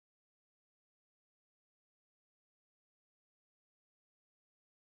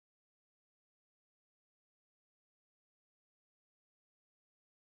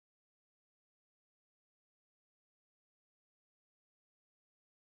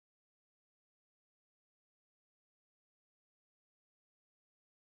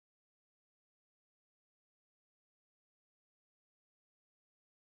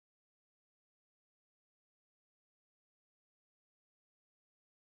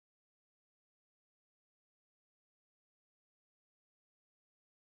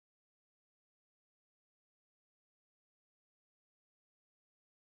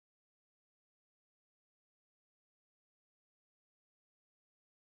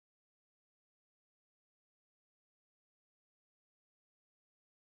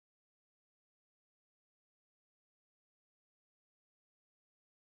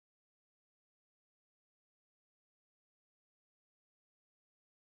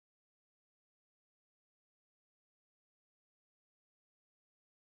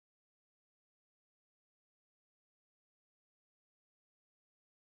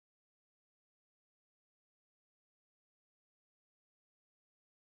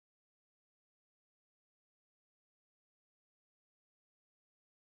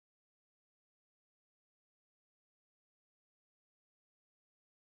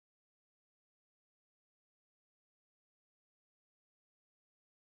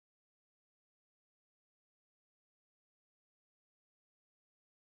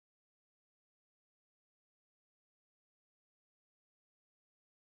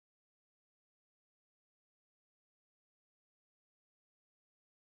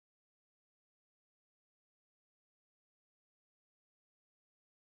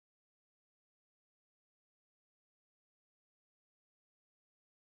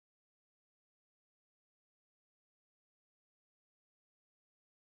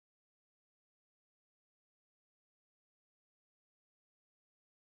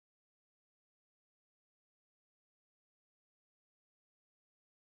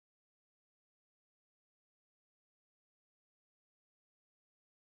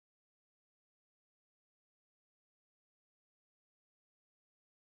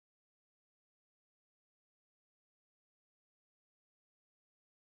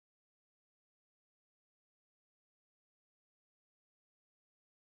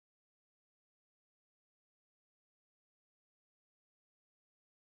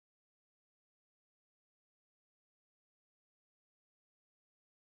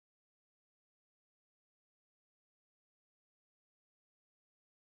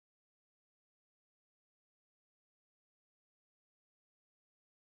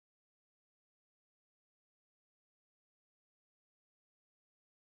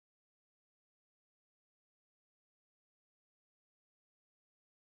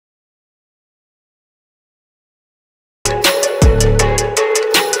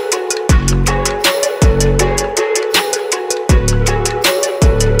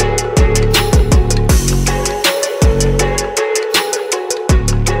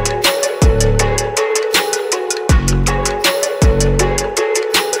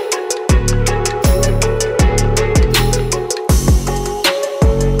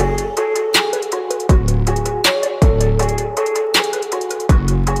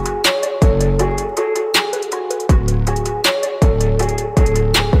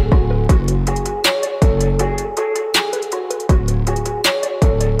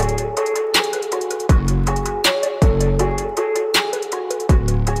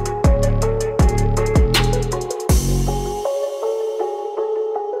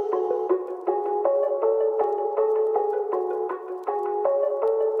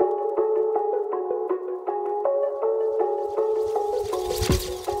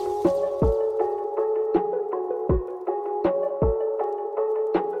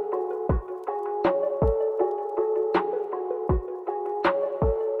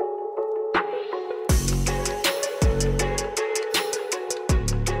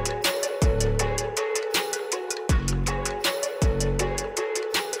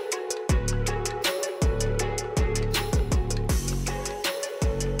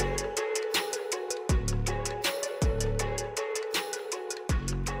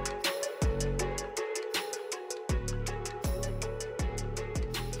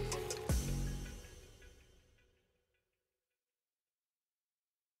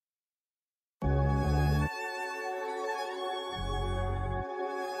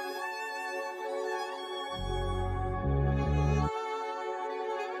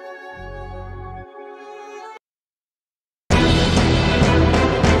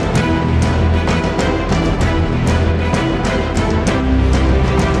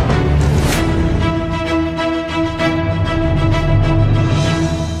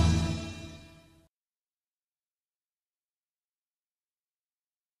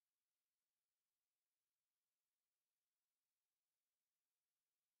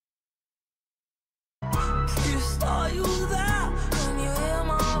Are you there? Can you hear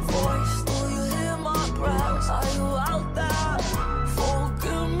my voice? Do you hear my breath? Are you out there?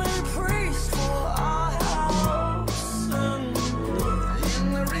 Forgive me, priest, for I have sinned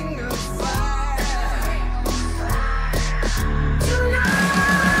in the ring of fire. Tonight,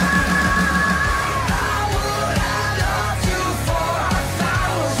 I would have loved you for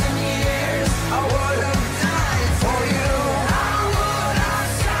 1,000 years. I would have died for you. I would have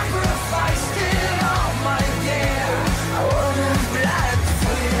sacrificed it all, my dear. I would have bled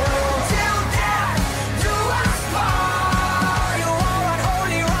for you. Till death do us part. You are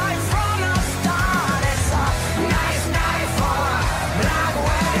unholy right from the start. It's a nice night for a black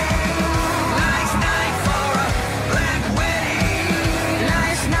wedding. Nice night for a black wedding.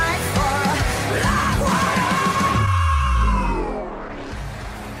 Nice night for a black wedding.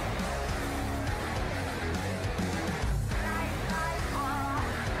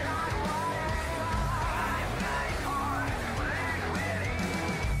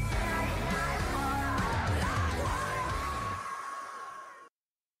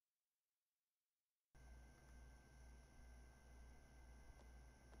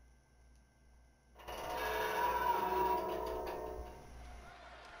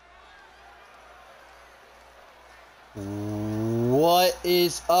 What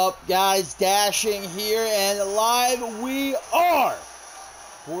is up, guys? Dashing here, and live we are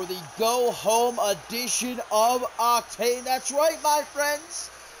for the go-home edition of Octane. That's right, my friends.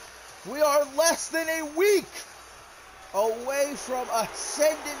 We are less than a week away from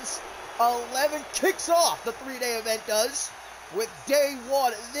Ascendance 11. Kicks off the 3-day event, does, with day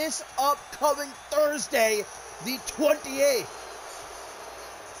one this upcoming Thursday, the 28th.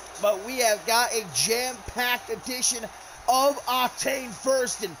 But we have got a jam-packed edition of Octane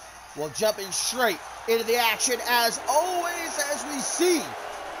first, and we'll jump in straight into the action as always as we see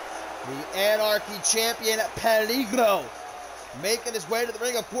the Anarchy champion Peligro making his way to the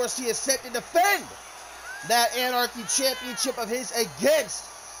ring. Of course, he is set to defend that Anarchy championship of his against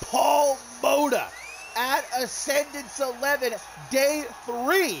Paul Moda at Ascendance 11, day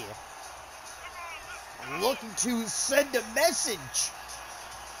 3. Looking to send a message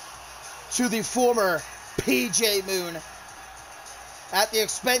to the former PJ Moon at the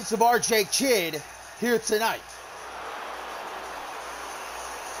expense of RJ Kidd here tonight.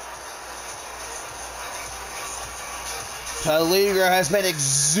 Peligro has been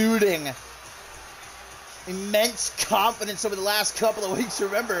exuding immense confidence over the last couple of weeks.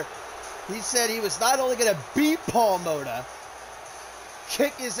 Remember, he said he was not only going to beat Paul Moda,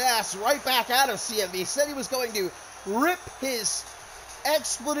 kick his ass right back out of CMV. He said he was going to rip his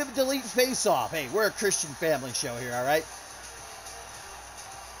expletive delete face off. Hey, we're a Christian family show here, all right?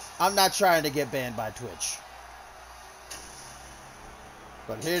 I'm not trying to get banned by Twitch.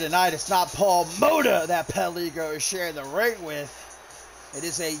 But here tonight, it's not Paul Moda that Peligro is sharing the ring with. It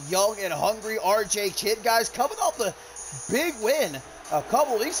is a young and hungry RJ Kidd, guys, coming off the big win a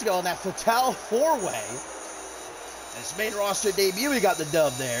couple weeks ago in that Fatal 4-Way. His main roster debut, he got the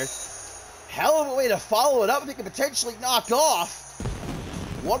dub there. Hell of a way to follow it up. He could potentially knock off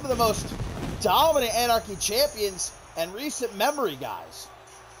one of the most dominant Anarchy champions and recent memory, guys.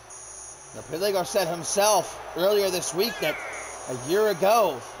 Now, Peligro said himself earlier this week that a year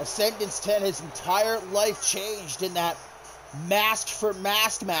ago, Ascendance 10, his entire life changed in that mask for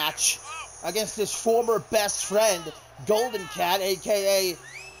mask match against his former best friend, Golden Cat, a.k.a.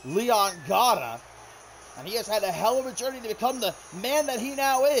 Leon Gata. And he has had a hell of a journey to become the man that he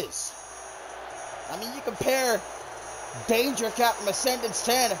now is. I mean, you compare Danger Cat from Ascendance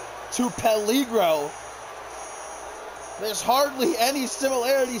 10 to Peligro, there's hardly any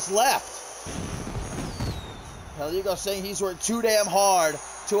similarities left. Peligro saying he's worked too damn hard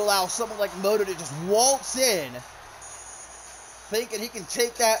to allow someone like Moda to just waltz in, thinking he can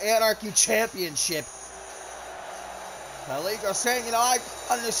take that Anarchy championship. Peligro saying, you know, I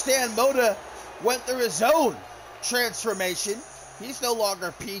understand Moda went through his own transformation. He's no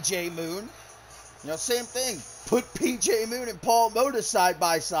longer PJ Moon. You know, same thing. Put PJ Moon and Paul Moda side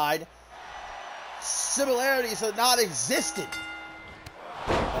by side. Similarities are not existent.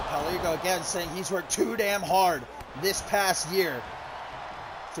 But Peligro again saying he's worked too damn hard this past year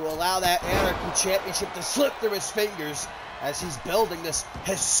to allow that Anarchy championship to slip through his fingers as he's building this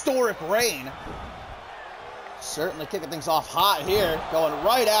historic reign. Certainly kicking things off hot here. Going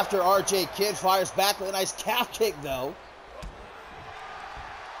right after RJ Kidd. Fires back with a nice calf kick, though.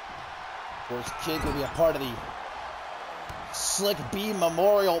 Of course, Kidd will be a part of the Slick B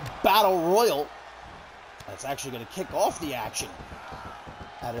Memorial Battle Royal. That's actually going to kick off the action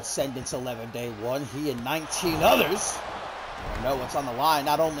at Ascendance 11 Day 1. He and 19 others. You know what's on the line.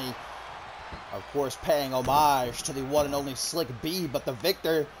 Not only Of course, paying homage to the one and only Slick B, but the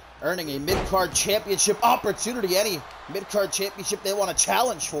victor earning a mid-card championship opportunity. Any mid-card championship they want to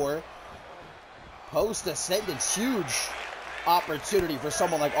challenge for. Post-Ascendance, huge opportunity for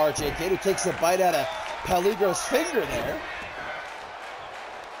someone like RJ Kidd, who takes a bite out of Peligro's finger there.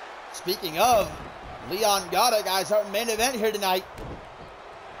 Speaking of Leon Gata, guys, our main event here tonight.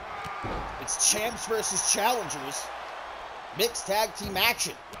 It's champs versus challengers. Mixed tag team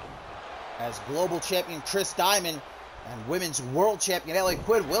action. As global champion Chris Diamond and women's world champion Ellie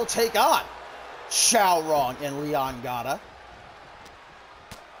Quinn will take on Xiao Rong and Leon Gata.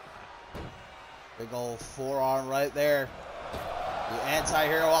 Big old forearm right there. The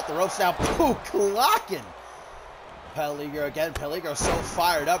anti-hero off the ropes now. Pooh, clocking Peligro again. Peligro so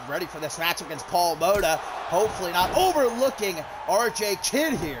fired up, ready for this match against Paul Moda. Hopefully not overlooking RJ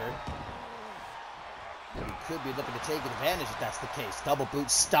Kidd here. He could be looking to take advantage if that's the case. Double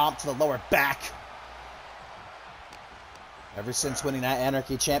boot stomp to the lower back. Ever since winning that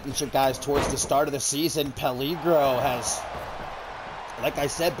Anarchy Championship, guys, towards the start of the season, Peligro has, like I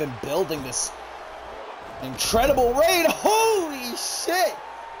said, been building this incredible reign. Holy shit!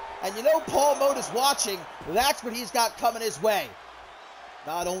 And you know Paul Moda's watching. That's what he's got coming his way.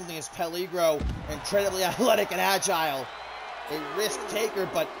 Not only is Peligro incredibly athletic and agile, a risk taker,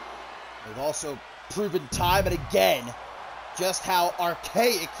 but they've also proven time and again just how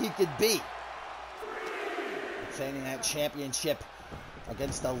archaic he could be. Retaining that championship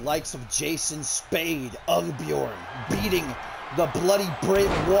against the likes of Jason Spade, Ungbjorn, beating the Bloody Brit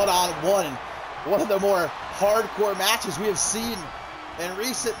one-on-one. One of the more hardcore matches we have seen in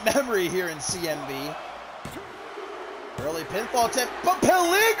recent memory here in CMV. Early pinfall attempt, but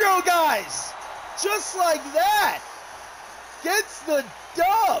Peligro, guys, just like that, gets the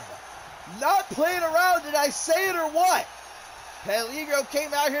dub. Not playing around, did I say it or what? Peligro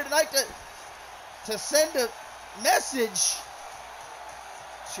came out here tonight to send a message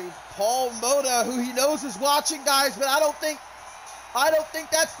to Paul Moda, who he knows is watching, guys, but I don't think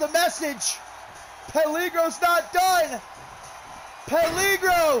that's the message. Peligro's not done.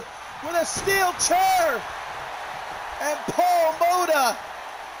 Peligro with a steel chair. And Paul Moda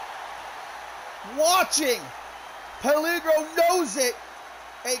watching. Peligro knows it.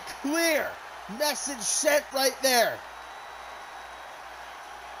 A clear message sent right there.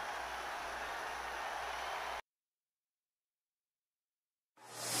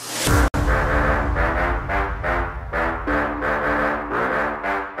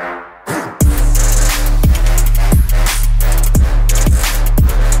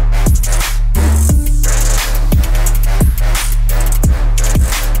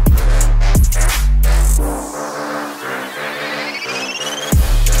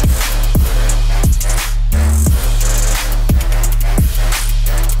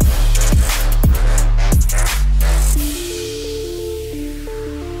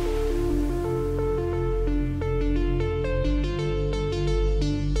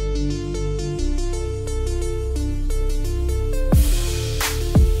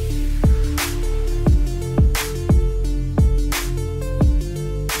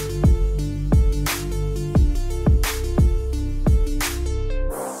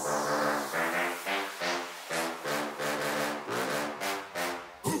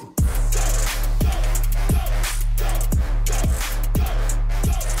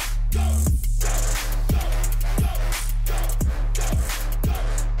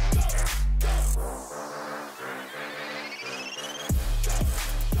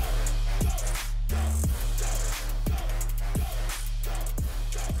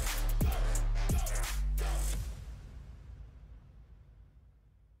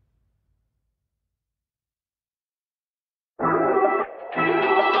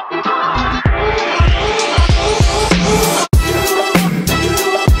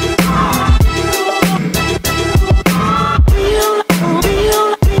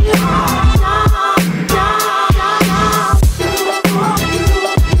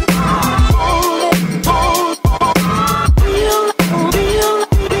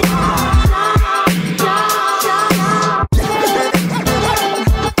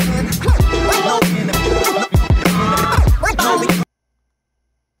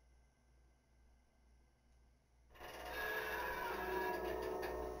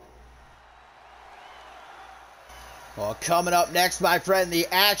 Well, coming up next, my friend, the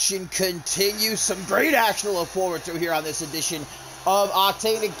action continues. Some great action to look forward to here on this edition of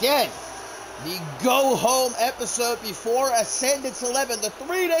Octane. Again, the go-home episode before Ascendance 11, the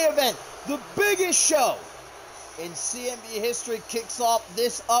 3-day event, the biggest show in CMV history, kicks off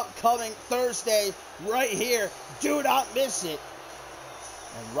this upcoming Thursday right here. Do not miss it.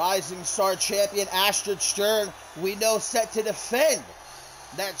 And Rising Star champion Astrid Stern, we know, set to defend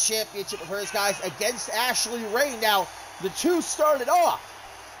that championship of hers, guys, against Ashley Rain. Now, the two started off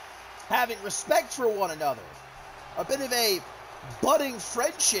having respect for one another. A bit of a budding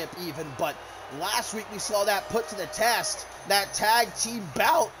friendship even, but last week we saw that put to the test. That tag team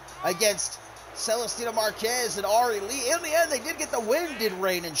bout against Celestina Marquez and Ari Lee. In the end, they did get the win, did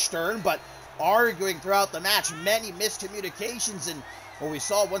Rain and Stern, but arguing throughout the match, many miscommunications, and what we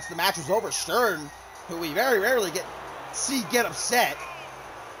saw once the match was over, Stern, who we very rarely see get upset,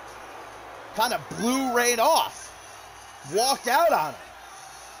 kind of blew Rain off, walked out on her.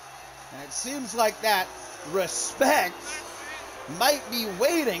 And it seems like that respect might be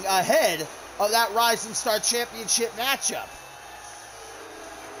waiting ahead of that Rising Star Championship matchup.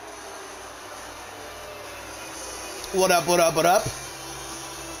 What up, what up, what up?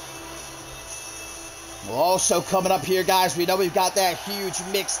 Well, also coming up here, guys, we know we've got that huge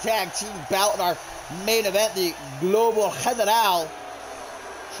mixed tag team bout in our main event, the Global General.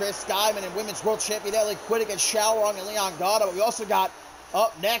 Chris Diamond and Women's World Champion Ellie Quinn against Xiaorong and Leon Gauda. But we also got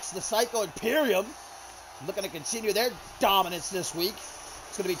up next the Psycho Imperium, looking to continue their dominance this week.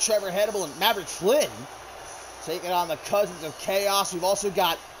 It's going to be Trevor Hannibal and Maverick Flynn taking on the Cousins of Chaos. We've also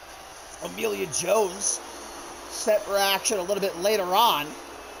got Amelia Jones set for action a little bit later on,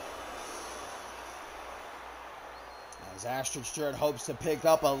 as Astrid Stern hopes to pick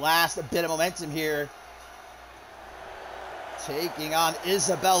up a last bit of momentum here, taking on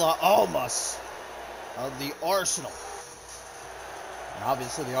Isabella Almas of the Arsenal. And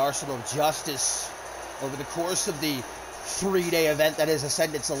obviously the Arsenal of Justice over the course of the 3-day event that is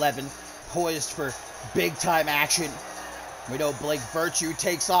Ascendance 11, poised for big-time action. We know Blake Virtue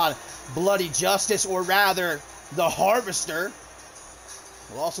takes on Bloody Justice, or rather, the Harvester.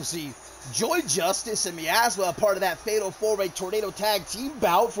 We'll also see Joy Justice and Miasma, a part of that Fatal 4-Way Tornado Tag Team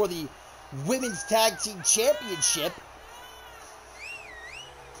bout for the Women's Tag Team Championship,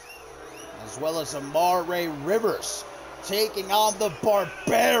 as well as Amar Ray Rivers taking on the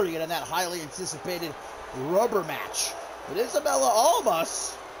Barbarian in that highly anticipated rubber match. But Isabella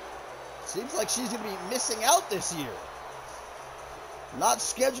Almas seems like she's going to be missing out this year. Not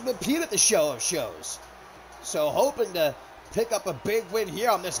scheduled to appear at the show of shows. So hoping to pick up a big win here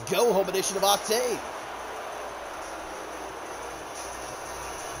on this go-home edition of Octane.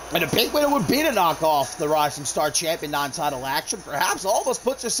 And a big win would be to knock off the Rising Star Champion non-title action. Perhaps almost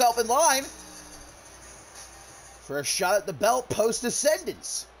puts herself in line for a shot at the belt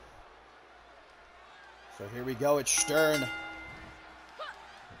post-Ascendance. So here we go, it's Stern,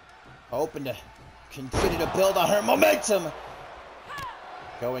 hoping to continue to build on her momentum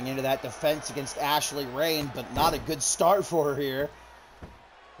going into that defense against Ashley Rain, but not a good start for her here,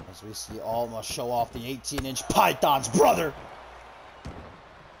 as we see Alma show off the 18-inch Python's brother.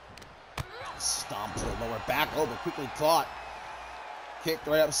 Stomp to the lower back, but quickly caught. Kicked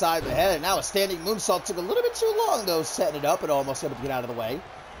right upside the head, and now a standing moonsault. Took a little bit too long, though, setting it up, and almost able to get out of the way.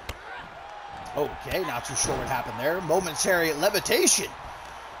 Okay, not too sure what happened there. Momentary levitation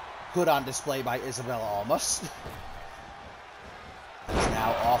put on display by Isabella Almas. That's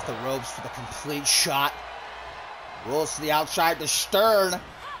now off the ropes for the complete shot. Rolls to the outside to Stern.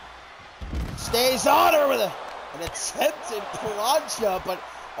 Stays on her with an attempted plancha, but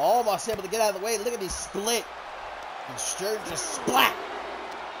almost able to get out of the way. Look at these split. And Stern just splat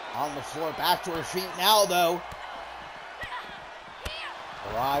on the floor. Back to her feet now, though.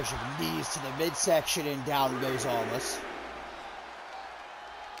 Barrage of knees to the midsection, and down goes Almas.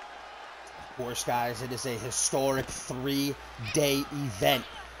 Of course, guys, it is a historic 3-day event.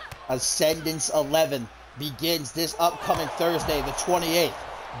 Ascendance 11 begins this upcoming Thursday, the 28th.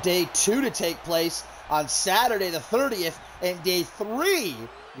 Day 2 to take place on Saturday, the 30th, and Day 3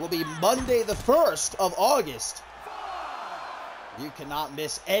 will be Monday, the 1st of August. You cannot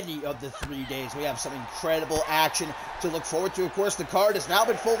miss any of the 3 days. We have some incredible action to look forward to. Of course, the card has now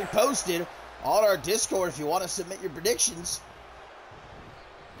been fully posted on our Discord. If you want to submit your predictions,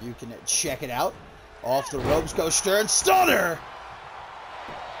 you can check it out. Off the ropes goes Stern. Stunner!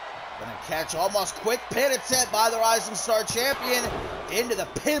 Gonna catch almost quick pin attempt by the Rising Star Champion. Into the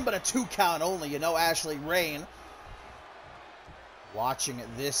pin, but a 2 count only. You know Ashley Rain watching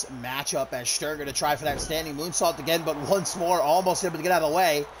this matchup as Stern going to try for that standing moonsault again, but once more almost able to get out of the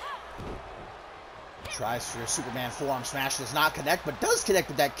way. Tries for a Superman forearm smash, does not connect, but does connect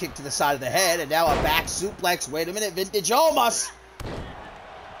with that kick to the side of the head, and now a back suplex. Wait a minute, vintage Almas.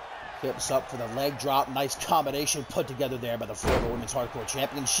 Hips up for the leg drop. Nice combination put together there by the former Women's Hardcore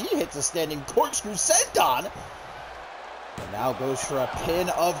Champion. She hits a standing corkscrew senton, and now goes for a pin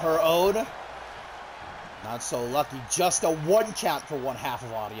of her own. Not so lucky. Just a 1 count for one half of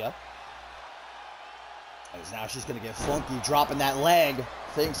Audia. As now she's going to get funky, dropping that leg.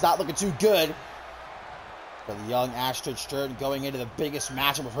 Things not looking too good for the young Astrid Stern going into the biggest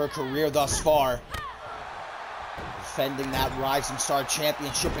matchup of her career thus far. Defending that Rising Star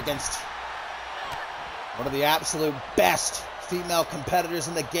Championship against one of the absolute best female competitors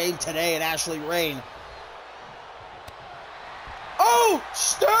in the game today in Ashley Rain. Oh,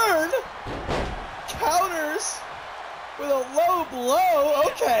 Stern counters with a low blow.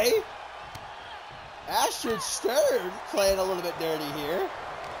 Okay. Astrid Stern playing a little bit dirty here.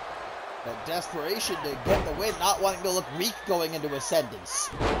 That desperation to get the win, not wanting to look weak going into Ascendance.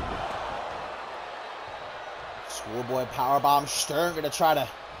 Schoolboy powerbomb. Stern going to try to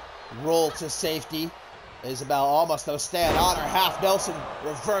roll to safety. Isabel almost though staying on her. Half Nelson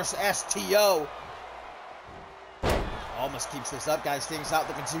reverse STO. Almost keeps this up, guys. Things not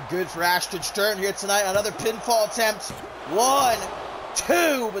looking too good for Astrid Stern here tonight. Another pinfall attempt. 1,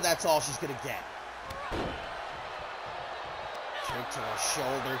 2, but that's all she's going to get. Kick to her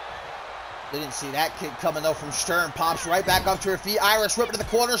shoulder. Didn't see that kick coming though from Stern. Pops right back up to her feet. Irish whip to the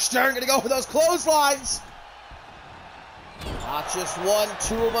corner. Stern going to go for those clotheslines. Not just one,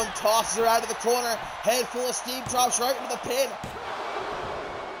 2 of them. Tosses her out of the corner. Head full of steam. Drops right into the pin.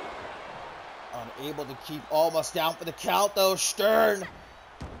 Unable to keep Almost down for the count though. Stern.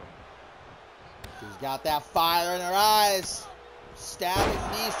 She's got that fire in her eyes. Stabbing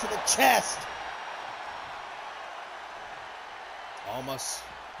knees to the chest. Almost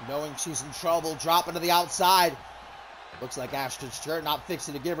knowing she's in trouble. Dropping to the outside. Looks like Astrid Stern not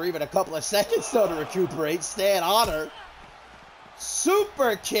fixing to give her even a couple of seconds though to recuperate. Staying on her.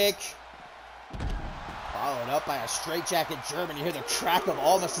 Super kick. Followed up by a straightjacket German. You hear the crack of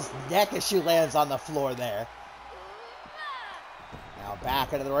Almost's neck as she lands on the floor there. Now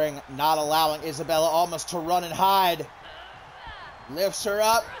back into the ring, not allowing Isabella Almost to run and hide. Lifts her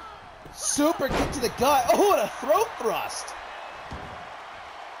up. Super kick to the gut. Oh, and a throat thrust.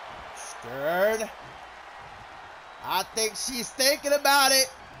 Stern. I think she's thinking about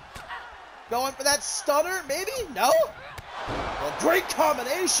it. Going for that stunner, maybe? No? A great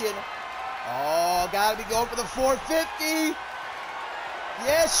combination. Oh, gotta be going for the 450.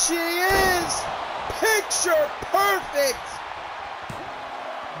 Yes, she is. Picture perfect.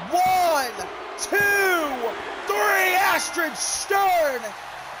 1, 2, 3. Astrid Stern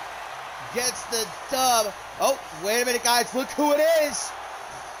gets the dub. Oh, wait a minute, guys. Look who it is.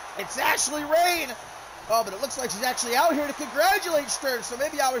 It's Ashley Rain. Oh, but it looks like she's actually out here to congratulate Stern, so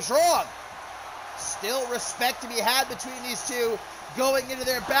maybe I was wrong. Still respect to be had between these two going into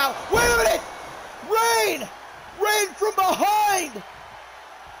their bout. Wait a minute! Rain! Rain from behind!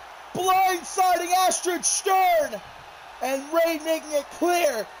 Blindsiding Astrid Stern! And Rain making it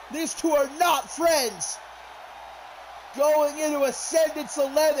clear these two are not friends. Going into Ascendance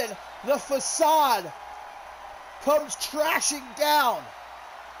 11, the facade comes crashing down.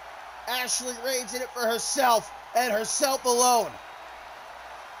 Ashley Rain's in it for herself and herself alone.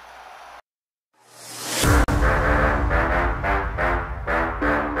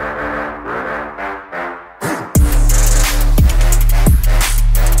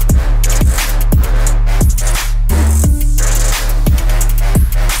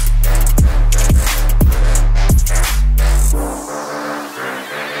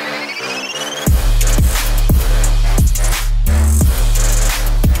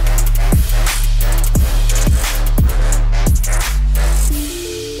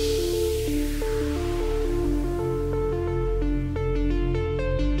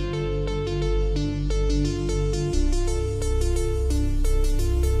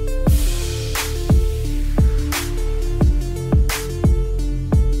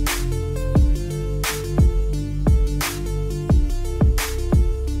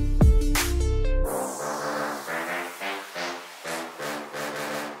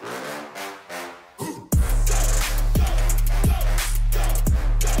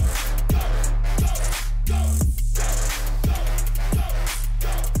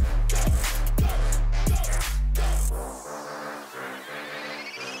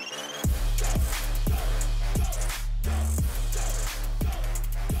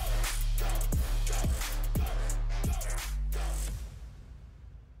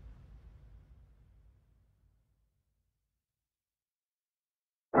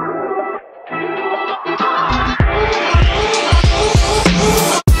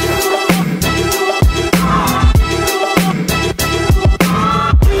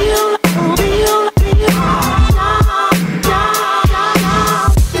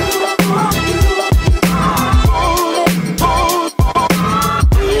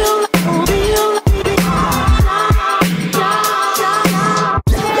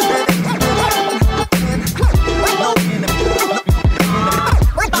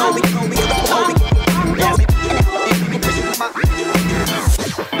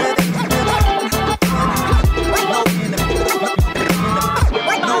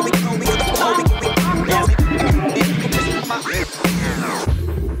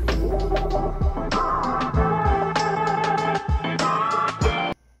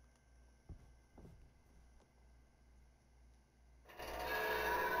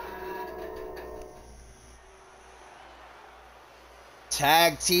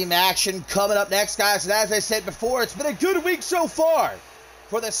 Tag team action coming up next, guys. And as I said before, it's been a good week so far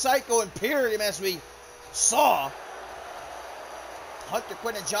for the Psycho Imperium, as we saw Hunter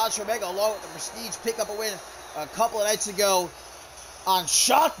Quinn and Josh Omega, along with the Prestige, pick up a win a couple of nights ago on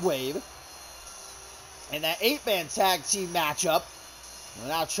Shockwave in that 8-man tag team matchup. And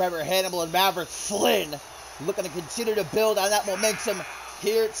now Trevor Hannibal and Maverick Flynn looking to continue to build on that momentum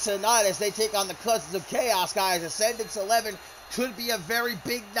here tonight as they take on the Cousins of Chaos, guys. Ascendance 11 could be a very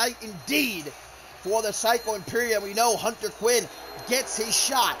big night indeed for the Psycho Imperium. We know Hunter Quinn gets his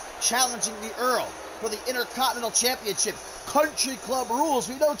shot challenging the Earl for the Intercontinental Championship. Country Club rules.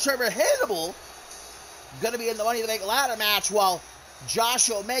 We know Trevor Hannibal going to be in the Money in the Bank ladder match, while Josh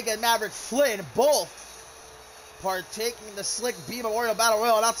Omega and Maverick Flynn both partaking in the Slick B Memorial Battle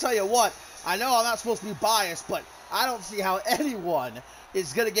Royal. And I'll tell you what, I know I'm not supposed to be biased, but I don't see how anyone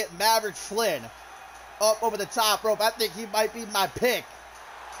is going to get Maverick Flynn up over the top rope. I think he might be my pick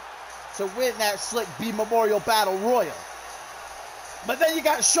to win that Slick B Memorial Battle Royal. But then you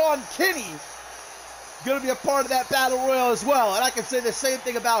got Sean Kinney going to be a part of that Battle Royal as well, and I can say the same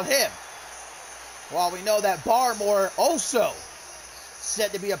thing about him. While we know that Barmore also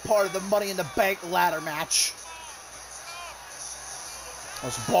set to be a part of the Money in the Bank ladder match.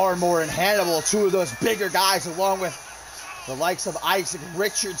 Those Barmore and Hannibal, two of those bigger guys, along with the likes of Isaac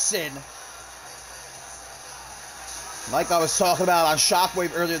Richardson. Like I was talking about on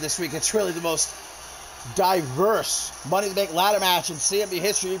Shockwave earlier this week, it's really the most diverse Money in the Bank ladder match in CMV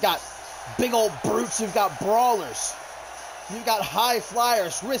history. You've got big old brutes, you've got brawlers, you've got high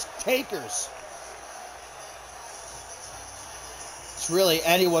flyers, risk takers. It's really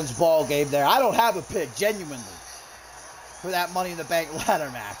anyone's ball game there. I don't have a pick, genuinely, for that Money in the Bank ladder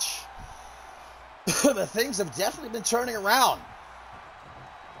match. But things have definitely been turning around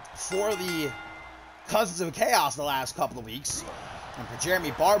for the Cousins of Chaos the last couple of weeks. And for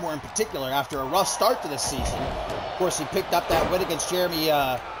Jeremy Barmore in particular, after a rough start to this season. Of course, he picked up that win against Jeremy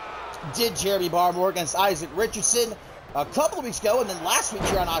Barmore against Isaac Richardson a couple of weeks ago. And then last week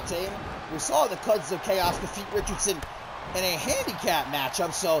here on Octane, we saw the Cousins of Chaos defeat Richardson in a handicap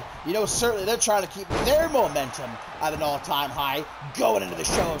matchup. So, you know, certainly they're trying to keep their momentum at an all-time high going into the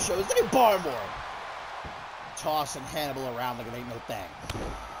show of shows. Look at Barmore tossing Hannibal around like it ain't no thing.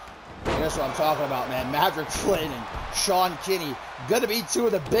 That's what I'm talking about, man. Maverick Flynn and Sean Kinney going to be two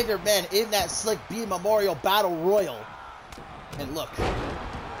of the bigger men in that Slick B Memorial Battle Royal. And look,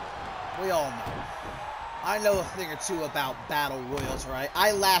 we all know, I know a thing or two about Battle Royals, right?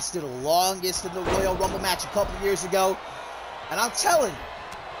 I lasted longest in the Royal Rumble match a couple years ago. And I'm telling you,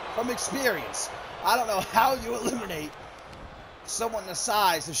 from experience, I don't know how you eliminate someone the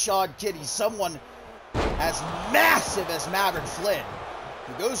size of Sean Kinney, someone as massive as Maverick Flynn.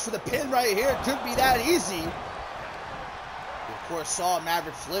 He goes for the pin right here. It could be that easy. We, of course, saw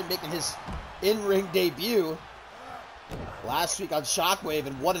Maverick Flynn making his in-ring debut last week on Shockwave,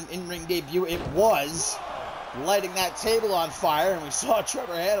 and what an in-ring debut it was, lighting that table on fire. And we saw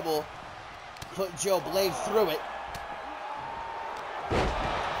Trevor Hannibal put Joe Blade through it,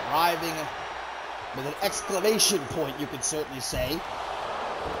 arriving with an exclamation point, you could certainly say.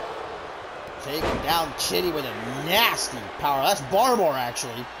 Taking down Kitty with a nasty power. That's Barmore,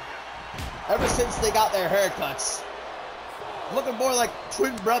 actually. Ever since they got their haircuts, looking more like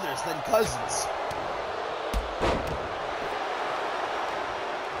twin brothers than cousins.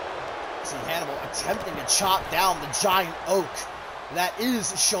 See Hannibal attempting to chop down the giant oak that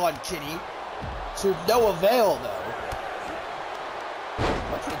is Sean Kinney, to no avail, though.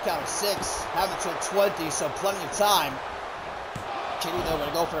 Up to the count of 6, have until 20, so plenty of time. Kinney, though, going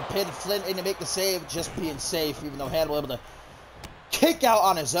to go for a pin. Flynn in to make the save, just being safe, even though Hannibal able to kick out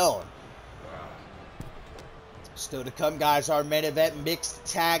on his own. Still to come, guys, our main event mixed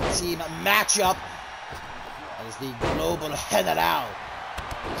tag team matchup. That is the Global General.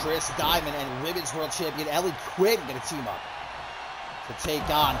 Chris Diamond and Women's World Champion Ellie Quinn going to team up to take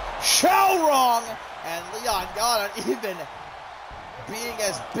on Shellwrong and Leon Gana, even being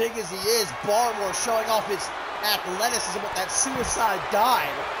as big as he is. Barmore showing off his athleticism with that suicide dive.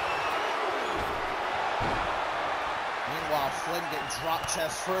 Meanwhile, Flynn getting drop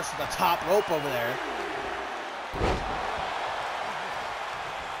chest first with the top rope over there.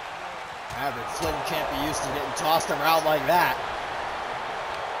 Maverick Flynn can't be used to getting tossed around like that.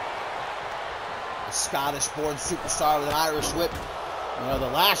 The Scottish-born superstar with an Irish whip. You know, the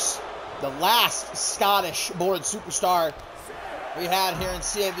last Scottish-born superstar we had here in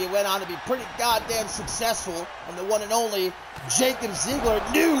CMV went on to be pretty goddamn successful, and the one and only Jacob Ziegler,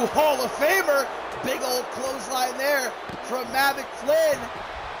 new Hall of Famer. Big old clothesline there from Maverick Flynn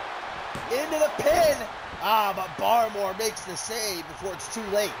into the pin. But Barmore makes the save before it's too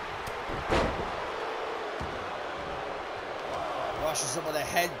late. Rushes him with a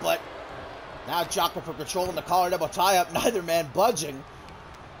headbutt. Now jockeying for control in the collar double tie-up. Neither man budging.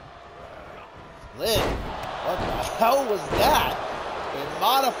 Flynn, what the hell was that? A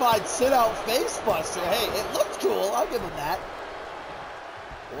modified sit-out facebuster. Hey, it looked cool. I'll give him that.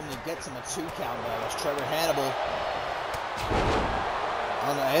 Only gets him a 2 count though, as Trevor Hannibal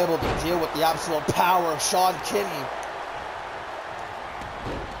unable to deal with the absolute power of Sean Kinney.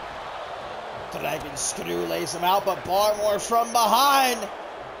 Dragon Screw lays him out, but Barmore from behind.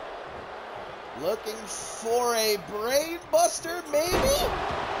 Looking for a brainbuster, maybe?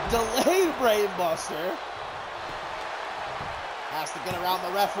 Delayed brainbuster. Has to get around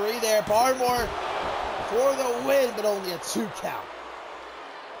the referee there. Barmore for the win, but only a 2 count.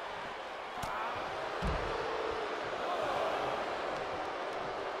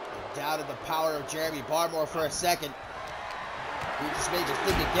 Doubted the power of Jeremy Barmore for a second. He just made you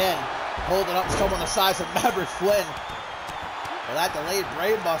think again. Holding up someone the size of Maverick Flynn. Well, that delayed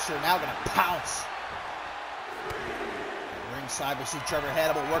brainbuster now going to pounce. Ringside, we see Trevor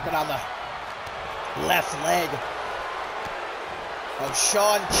Hannibal working on the left leg of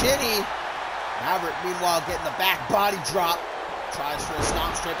Sean Kinney. Maverick, meanwhile, getting the back body drop. Tries for a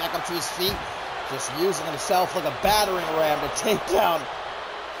stomp straight back up to his feet. Just using himself like a battering ram to take down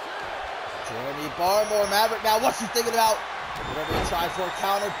Jeremy Barmore. Maverick now, what's he thinking about? Whatever he tried for a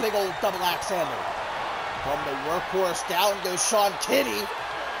counter, big old double axe handle. From the workhorse, down goes Sean Kinney.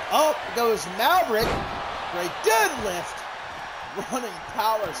 Up goes Maverick. Great deadlift. Running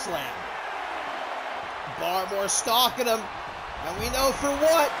power slam. Barmore stalking him. And we know for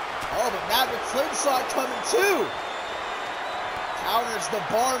what. Oh, but Maverick Flynn saw it coming too. Counters the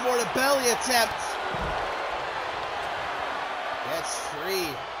Barmore to belly attempt. Gets free.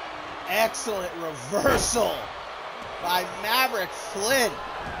 Excellent reversal by Maverick Flynn.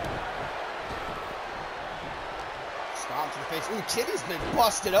 Stomp to the face. Ooh, Kinney's been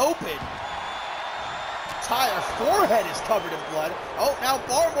busted open. Entire forehead is covered in blood. Oh, now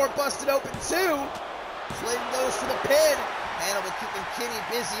Barmore busted open too. Flynn goes for the pin. Hannibal keeping Kinney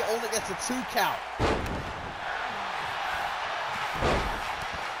busy. Only gets a 2 count.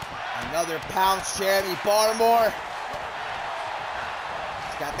 Another pounce, Jeremy Barmore.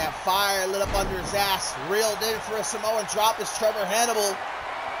 Got that fire lit up under his ass. Reeled in for a Samoan drop as Trevor Hannibal.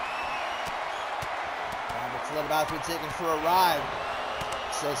 Maverick Flynn about to be taken for a ride.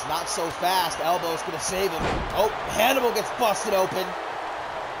 Says not so fast. Elbow's going to save him. Oh, Hannibal gets busted open.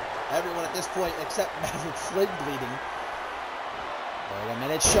 Everyone at this point except Maverick Flynn bleeding. Wait a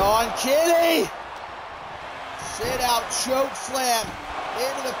minute. Sean Kinney. Sit out choke slam.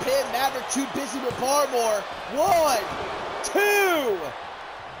 Into the pin. Maverick too busy with Barmore. 1, 2.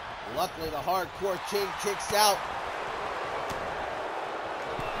 Luckily, the hardcore king kicks out.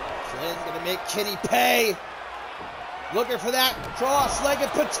 Flynn gonna make Kinney pay. Looking for that cross-legged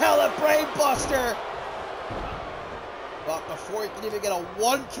patella brainbuster. But before he can even get a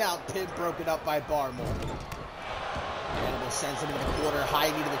 1 count pin broken up by Barmore. Hannibal sends him into the corner, high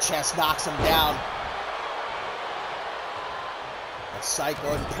knee to the chest, knocks him down. The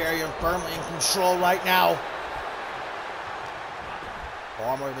Psycho Imperium firmly in control right now.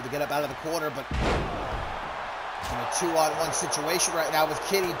 Barmore able to get up out of the corner, but in a 2-on-1 situation right now with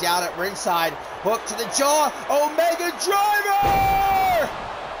Kinney down at ringside. Hook to the jaw. Omega driver!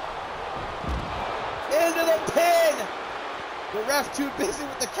 Into the pin. The ref too busy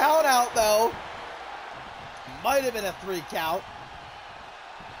with the count out though. Might have been a 3 count.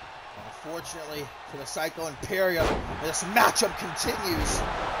 Unfortunately for the Psycho Imperium, this matchup continues.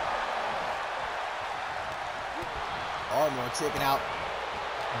 Barmore taking out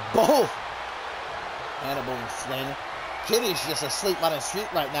both Hannibal and Flynn. Kinney's just asleep on his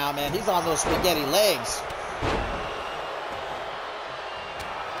feet right now, man. He's on those spaghetti legs.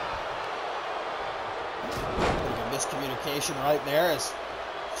 Pretty good miscommunication right there as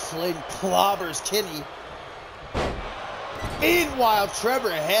Flynn clobbers Kinney. Meanwhile,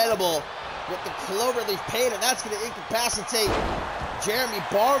 Trevor Hannibal with the cloverleaf pain, and that's going to incapacitate Jeremy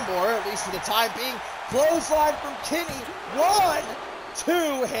Barmore, at least for the time being. Clothesline from Kinney. 1,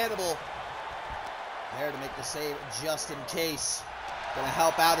 2, Hannibal there to make the save just in case. Gonna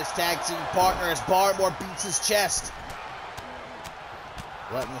help out his tag team partner as Barmore beats his chest.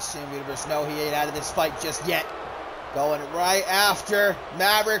 Letting the CMV Universe know he ain't out of this fight just yet. Going right after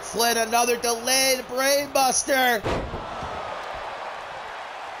Maverick Flynn, another delayed brainbuster.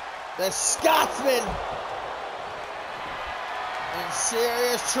 The Scotsman in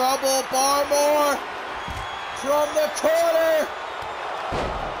serious trouble. Barmore from the corner.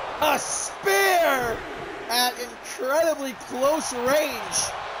 A spear at incredibly close range.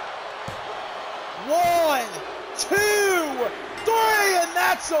 1, 2, 3, and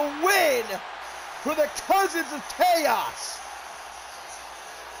that's a win for the Cousins of Chaos.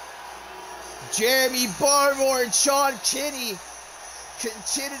 Jeremy Barmore and Sean Kinney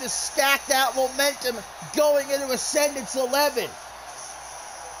continue to stack that momentum going into Ascendance 11.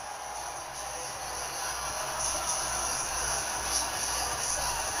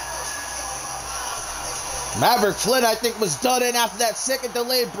 Maverick Flynn, I think, was done in after that second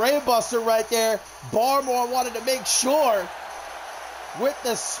delayed brainbuster right there. Barmore wanted to make sure with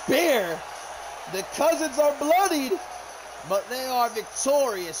the spear. The Cousins are bloodied, but they are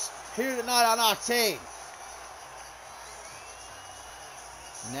victorious here tonight on Octane.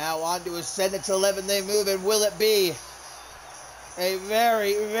 Now on to Ascendance 11 they move, and will it be a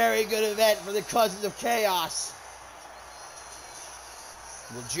very, very good event for the Cousins of Chaos?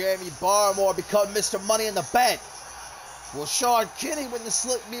 Will Jeremy Barmore become Mr. Money in the Bank? Will Sean Kinney win the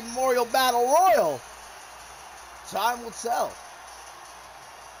Slick Memorial Battle Royal? Time will tell.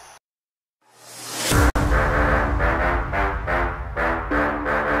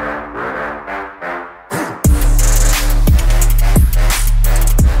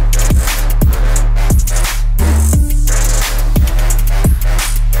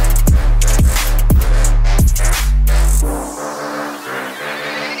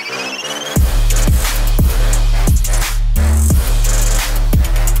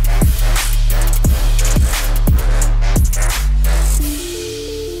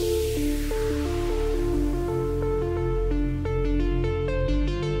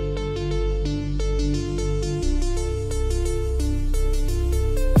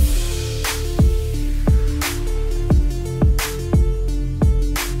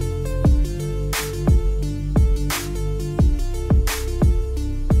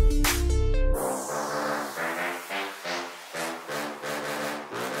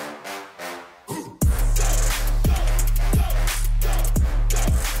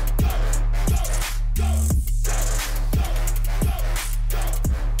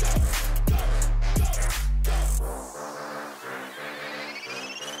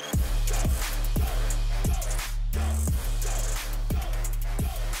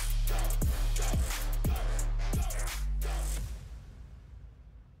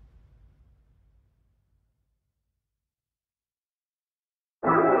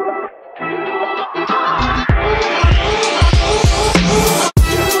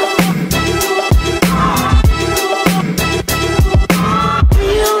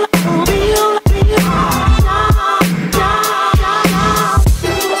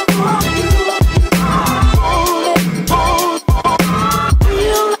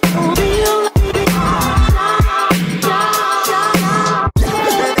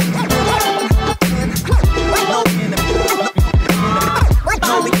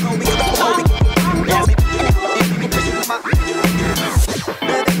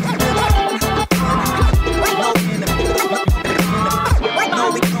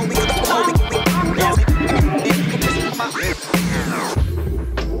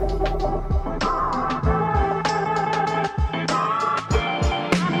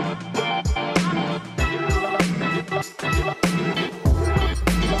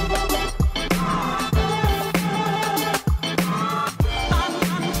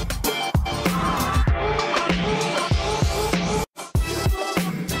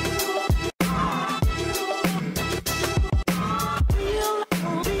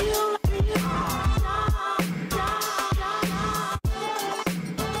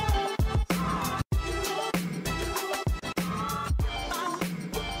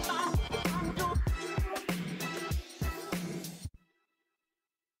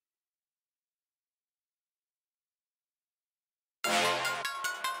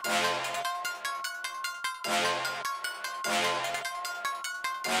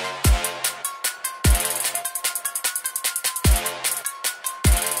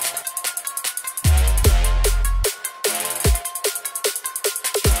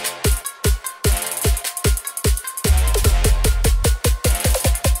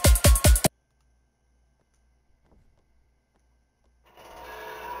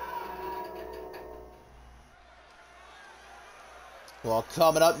 Well,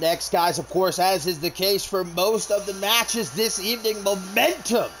 coming up next, guys, of course, as is the case for most of the matches this evening,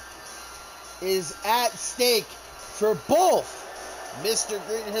 momentum is at stake for both Mr.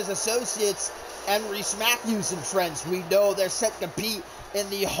 Green and his associates and Reese Matthews and friends. We know they're set to compete in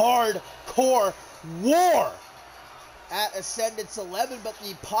the hardcore war at Ascendance 11, but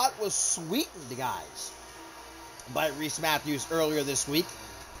the pot was sweetened, guys, by Reese Matthews earlier this week.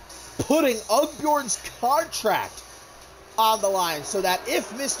 putting Ugbjorn's contract on the line so that if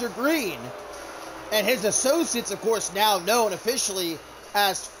Mr. Green and his associates, of course, now known officially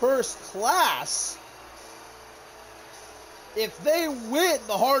as First Class, if they win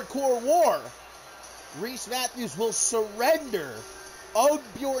the Hardcore War, Reese Matthews will surrender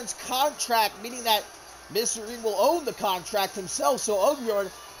Ugbjorn's contract, meaning that Mr. Green will own the contract himself, so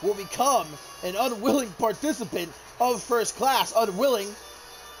Ugbjorn will become an unwilling participant of First Class. Unwilling,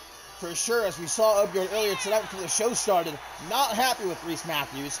 for sure, as we saw Ugbjorn earlier tonight before the show started, not happy with Reese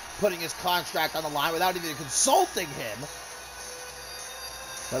Matthews putting his contract on the line without even consulting him.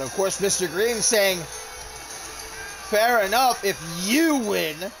 But of course, Mr. Green saying, fair enough, if you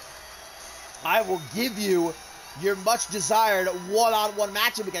win, I will give you your much desired one-on-one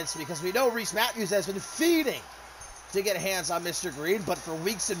matchup against me, because we know Reese Matthews has been feeding to get hands on Mr. Green, but for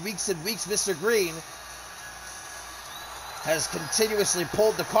weeks and weeks and weeks, Mr. Green has continuously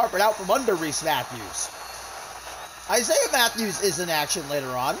pulled the carpet out from under Reese Matthews. Isaiah Matthews is in action later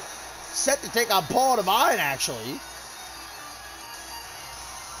on, set to take on Paul Devine, actually.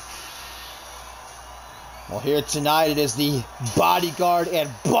 Well, here tonight it is the bodyguard and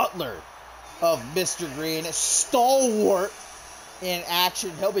butler of Mr. Green, Stalwart, in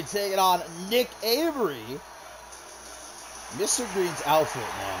action. He'll be taking on Nick Avery. Mr. Green's outfit,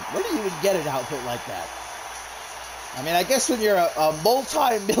 man. Where do you even get an outfit like that? I mean, I guess when you're a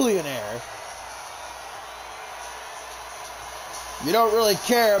multi-millionaire, you don't really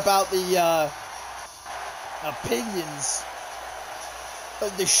care about the opinions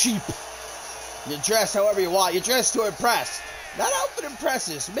of the sheep. You dress however you want. You dress to impress. That outfit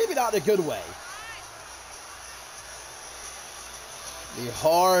impresses, maybe not in a good way. The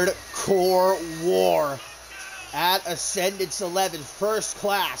Hardcore War at Ascendance 11, First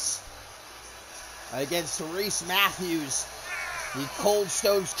Class, against Reese Matthews, the Cold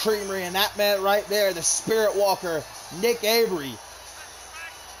Stones Creamery, and that man right there, the Spirit Walker, Nick Avery,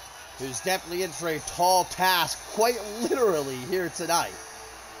 who's definitely in for a tall task, quite literally, here tonight.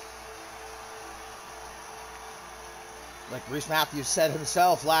 Like Reese Matthews said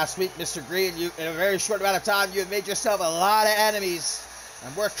himself last week, Mr. Green, you, in a very short amount of time, you have made yourself a lot of enemies,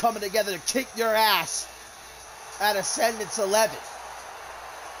 and we're coming together to kick your ass at Ascendance 11.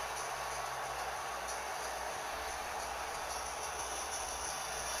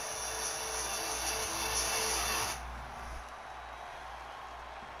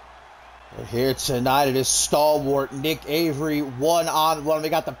 But here tonight, it is Stalwart Nick Avery, one-on-one. We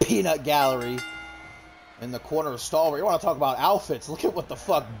got the Peanut Gallery in the corner of Stalwart. You want to talk about outfits? Look at what the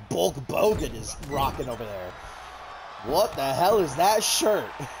fuck Bulk Bogan is rocking over there. What the hell is that shirt?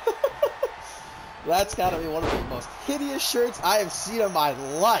 That's got to be one of the most hideous shirts I have seen in my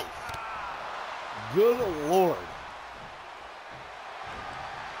life. Good Lord.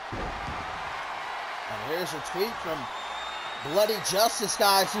 And here's a tweet from Bloody Justice,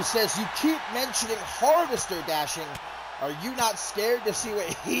 guys, who says, you keep mentioning Harvester dashing. Are you not scared to see what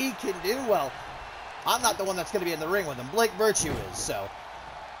he can do? Well, I'm not the one that's going to be in the ring with him. Blake Virtue is, so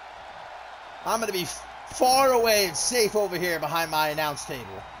I'm going to be far away and safe over here behind my announce table.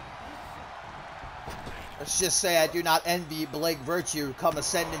 Let's just say I do not envy Blake Virtue come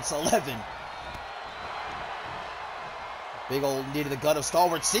Ascendance 11. Big old knee to the gut of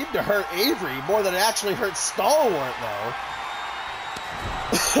Stalwart seemed to hurt Avery more than it actually hurt Stalwart, though.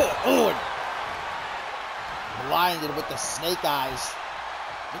 Oh, blinded with the snake eyes.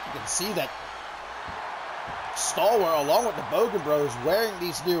 I think you can see that Stalwart, along with the Bogan Bros, wearing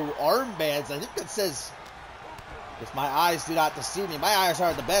these new armbands. I think that says, if my eyes do not deceive me, my eyes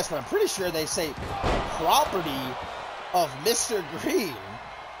aren't the best, but I'm pretty sure they say property of Mr. Green.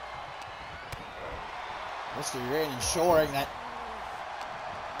 Mr. Green ensuring that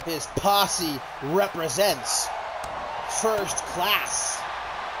his posse represents First Class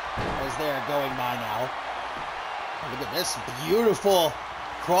as they're going by now. Look at this beautiful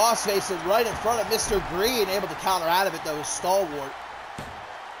crossface and right in front of Mr. Green, able to counter out of it though, Stalwart.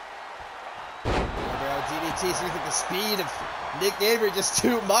 DDT, so you think the speed of Nick Avery just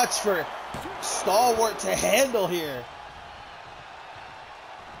too much for Stalwart to handle here.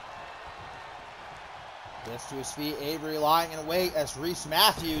 Gets to his feet, Avery lying in wait as Reese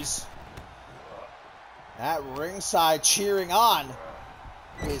Matthews at ringside cheering on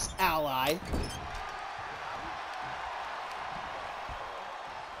his ally.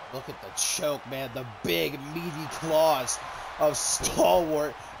 Look at the choke, man. The big, meaty claws of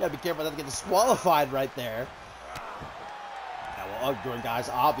Stalwart. You gotta be careful not to get disqualified right there. Now, well, Ugbjorn, guys,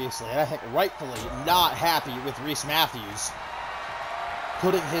 obviously, and I think rightfully not happy with Reese Matthews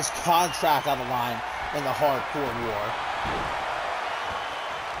putting his contract on the line in the Hardcore War.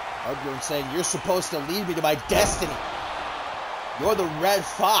 Ogbjorn saying, you're supposed to lead me to my destiny. You're the Red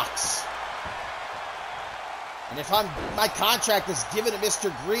Fox. And if my contract is given to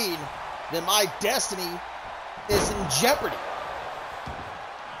Mr. Green, then my destiny is in jeopardy.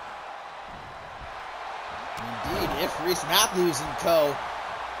 Indeed, if Reese Matthews and co.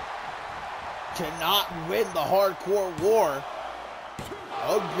 cannot win the hardcore war,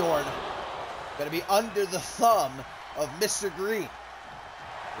 Ogbjorn going to be under the thumb of Mr. Green.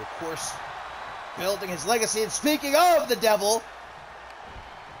 Of course, building his legacy. And speaking of the devil,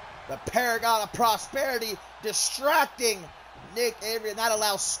 the paragon of prosperity distracting Nick Avery, and that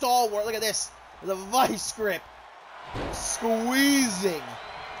allows Stalwart, look at this, the vice grip, squeezing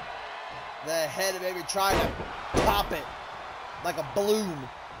the head of Avery, trying to pop it like a balloon.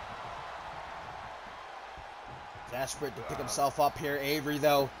 Desperate to pick himself up here. Avery,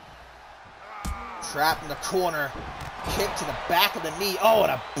 though, trapped in the corner. Kick to the back of the knee. Oh,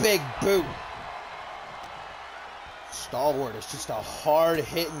 and a big boot. Stalwart is just a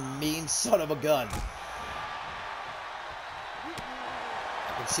hard-hitting, mean son of a gun.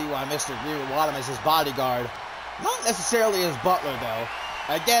 I can see why Mr. Green would want him as his bodyguard. Not necessarily his butler, though.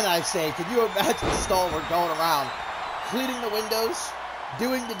 Again, I say, can you imagine Stalwart going around cleaning the windows,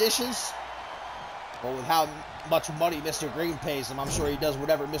 doing the dishes? Well, with how much money Mr. Green pays him, I'm sure he does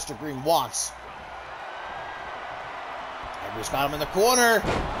whatever Mr. Green wants. Avery's got him in the corner.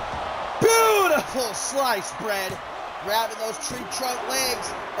 Beautiful slice bread. Grabbing those tree trunk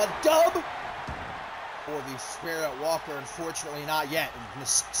legs. A dub for the Spirit Walker. Unfortunately, not yet. And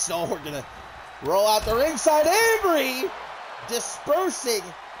Stalwart going to roll out the ringside. Avery dispersing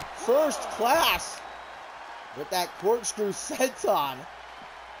first class with that corkscrew senton.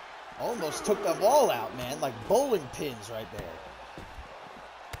 Almost took them all out, man. Like bowling pins right there.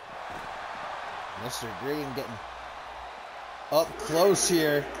 Mr. Green getting up close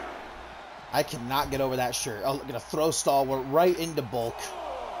here. I cannot get over that shirt. I'm going to throw Stalwart right into bulk.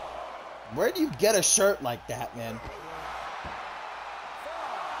 Where do you get a shirt like that, man?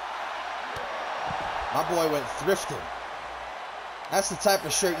 My boy went thrifting. That's the type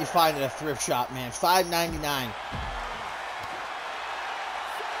of shirt you find at a thrift shop, man. $5.99.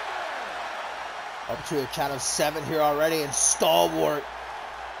 Up to a count of 7 here already, and Stalwart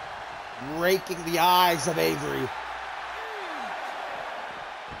raking the eyes of Avery.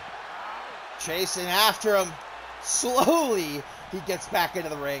 Chasing after him. Slowly, he gets back into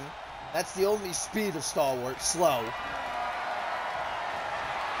the ring. That's the only speed of Stalwart. Slow.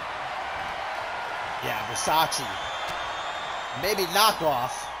 Yeah, Versace. Maybe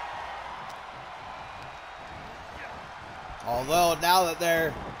knockoff. Although, now that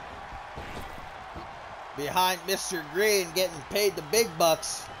they're behind Mr. Green getting paid the big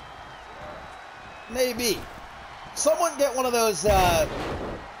bucks, maybe. Someone get one of those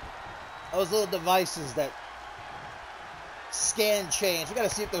little devices that scan chains. We got to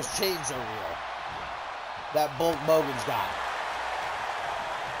see if those chains are real. That Bulk Mogan's got.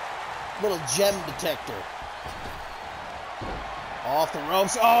 Little gem detector. Off the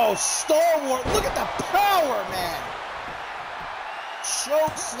ropes. Oh, Stalwart. Look at the power, man.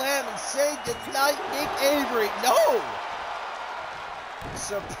 Choke slam and say goodnight, Nick Avery. No.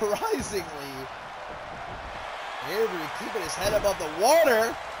 Surprisingly, Avery keeping his head above the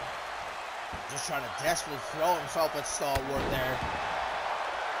water. Just trying to desperately throw himself at Stalwart there.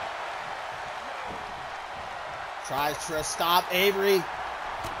 Tries to stop Avery.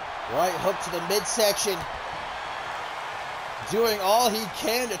 Right hook to the midsection. Doing all he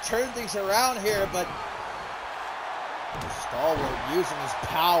can to turn things around here, but Stalwart using his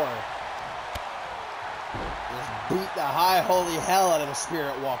power. Just beat the high holy hell out of the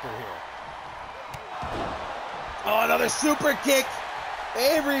Spirit Walker here. Oh, another super kick.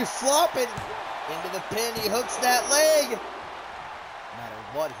 Avery flopping into the pin. He hooks that leg. No matter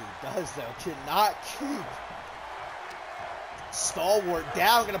what he does, though, cannot keep Stalwart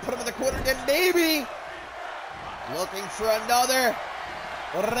down. Gonna put him in the corner again, maybe. Looking for another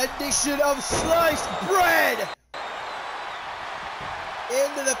rendition of sliced bread.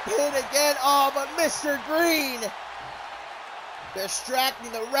 Into the pin again. Oh, but Mr. Green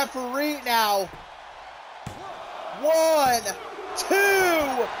distracting the referee now. 1, 2,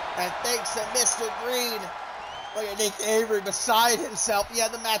 and thanks to Mr. Green. Look at Nick Avery beside himself. He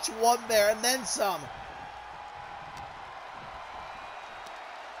had the match won there and then some.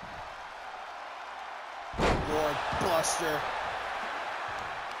 Lord Buster.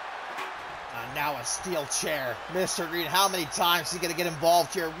 Now a steel chair. Mr. Green, how many times is he going to get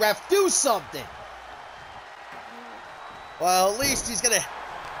involved here? Ref, do something. Well, at least he's going to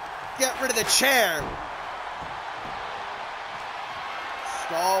get rid of the chair.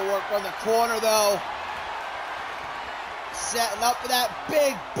 Stalwart from the corner, though. Setting up for that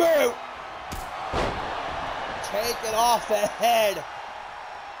big boot. Taking off the head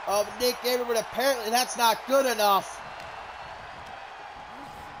of Nick Avery, but apparently that's not good enough.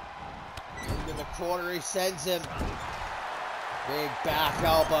 Into the corner, he sends him. Big back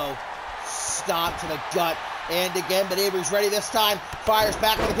elbow. Stomp to the gut. And again, but Avery's ready this time. Fires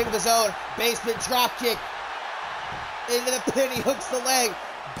back to the kick of his own. Basement drop kick. Into the pin, he hooks the leg.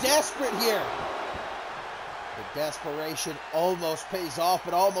 Desperate here. The desperation almost pays off,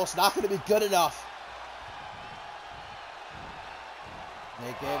 but almost not going to be good enough.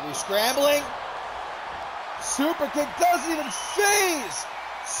 Nick Avery scrambling. Super kick doesn't even phase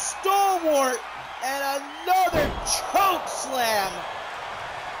Stalwart, and another choke slam.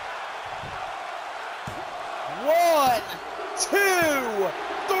 1, 2,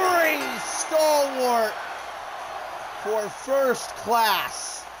 3, Stalwart for first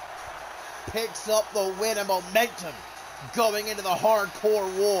class. Picks up the win and momentum going into the hardcore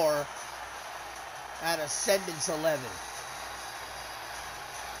war at Ascendance 11.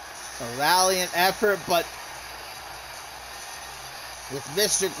 A valiant effort, but with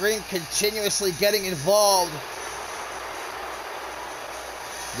Mr. Green continuously getting involved,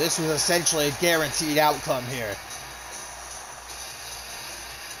 this was essentially a guaranteed outcome here.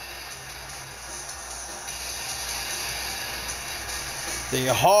 The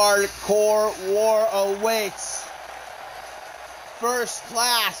hardcore war awaits. First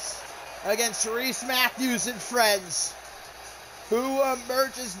class against Reese Matthews and friends, who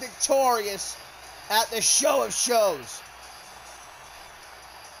emerges victorious at the show of shows.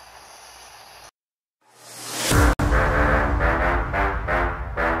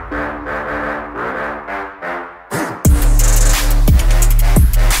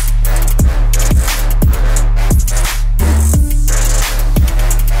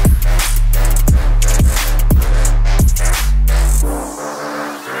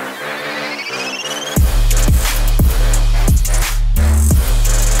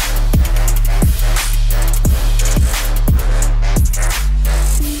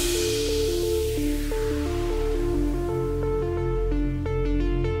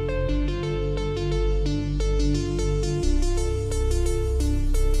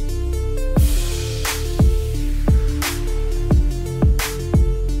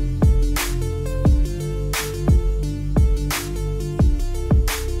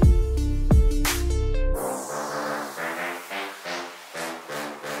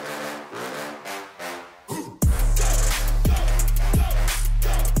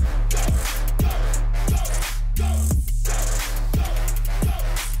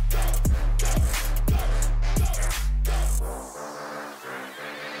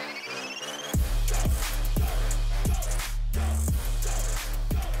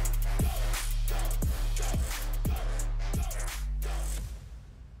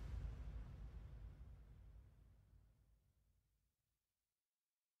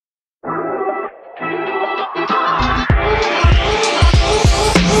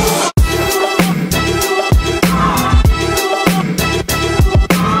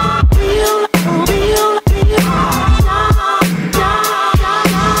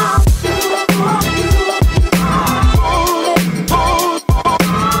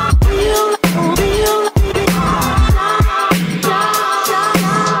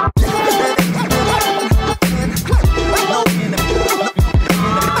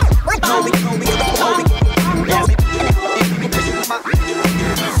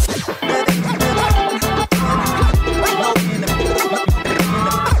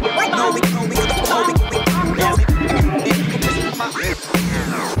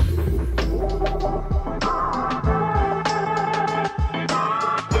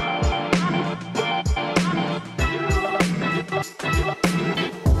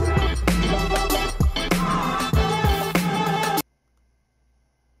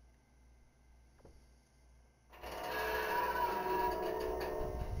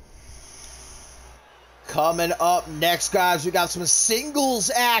 Coming up next, guys, we got some singles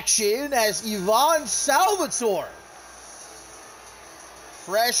action as Ivan Salvatore,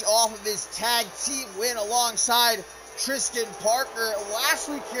 fresh off of his tag team win alongside Tristan Parker last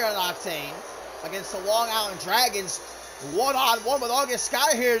week here on Octane against the Long Island Dragons, one-on-one with August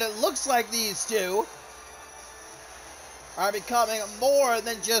Sky here, and it looks like these two are becoming more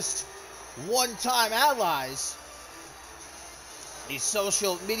than just one-time allies. The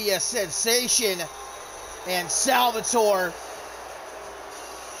social media sensation and Salvatore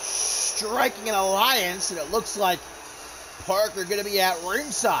striking an alliance, and it looks like Parker going to be at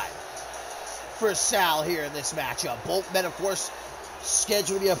ringside for Sal here in this matchup. Both men, of course,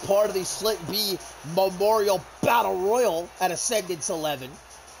 scheduled to be a part of the Slick B Memorial Battle Royal at Ascendance 11.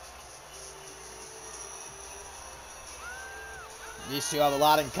 These two have a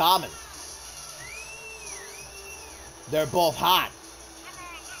lot in common. They're both hot.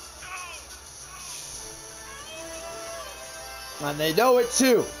 And they know it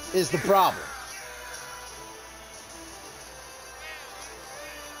too, is the problem.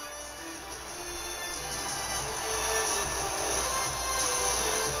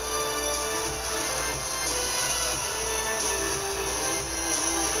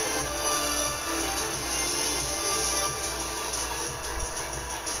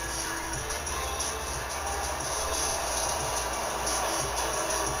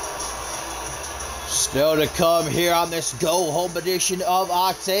 Still to come here on this go-home edition of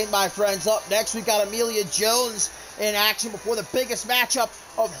Octane, my friends. Up next, we've got Amelia Jones in action before the biggest matchup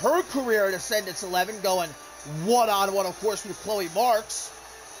of her career at Ascendance 11, going one-on-one, of course, with Chloe Marks.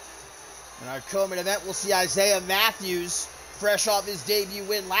 In our co-main event, we'll see Isaiah Matthews, fresh off his debut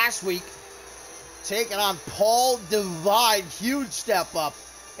win last week, taking on Paul Devine. Huge step up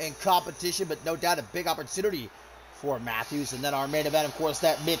in competition, but no doubt a big opportunity for Matthews. And then our main event, of course,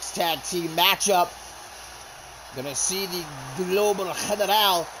 that mixed tag team matchup. Gonna see the Global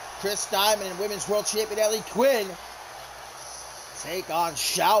General, Chris Diamond, and Women's World Champion Ellie Quinn take on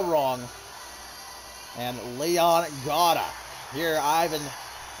Xiaorong and Leon Gata. Here, Ivan,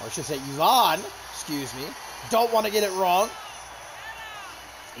 or I should say Yvonne, excuse me, don't want to get it wrong.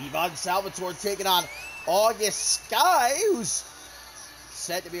 Yvonne Salvatore taking on August Sky, who's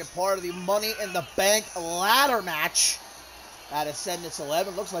set to be a part of the Money in the Bank ladder match at Ascendance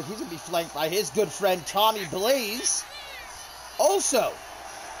 11. Looks like he's going to be flanked by his good friend Tommy Blaze. Also,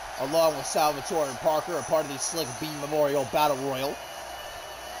 along with Salvatore and Parker, a part of the Slick B Memorial Battle Royal.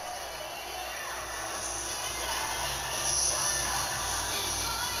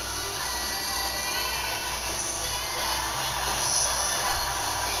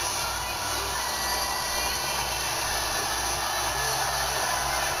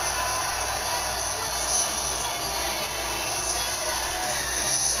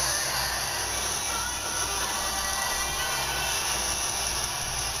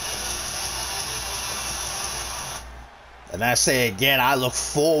 And I say again, I look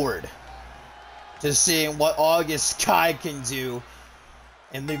forward to seeing what August Sky can do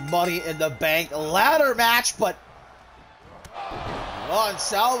in the Money in the Bank ladder match. But Ron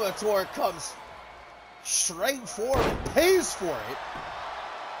Salvatore comes straight forward and pays for it.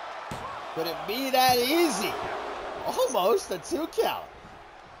 Could it be that easy? Almost a 2 count.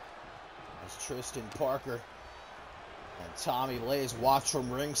 As Tristan Parker and Tommy Blaze watch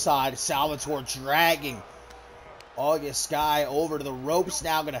from ringside. Salvatore dragging August Sky over to the ropes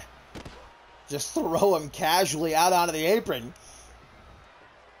now, gonna just throw him casually out onto the apron.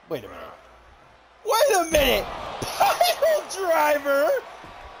 Wait a minute. Wait a minute! Pile driver!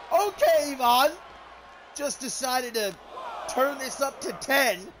 Okay, Yvonne. Just decided to turn this up to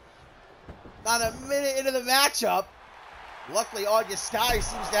 10. Not a minute into the matchup. Luckily, August Sky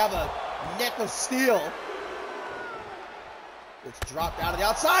seems to have a neck of steel. It's dropped out of the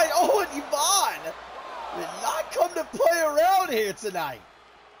outside. Oh, and Yvonne did not come to play around here tonight.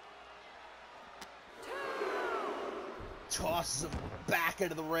 Tosses him back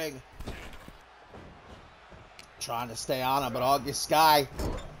into the ring. Trying to stay on him, but August Sky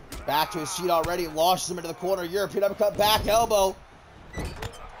back to his feet already. Launches him into the corner. European uppercut, back elbow.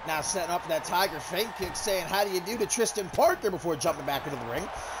 Now setting up for that Tiger feint kick, saying, how do you do to Tristan Parker before jumping back into the ring.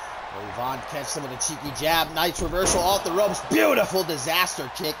 Well, Yvonne catches him with a cheeky jab. Nice reversal off the ropes. Beautiful disaster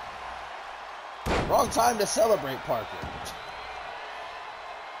kick. Wrong time to celebrate, Parker.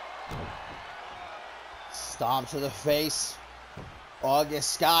 Stomp to the face.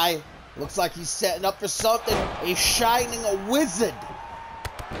 August Sky looks like he's setting up for something. He's shining a wizard.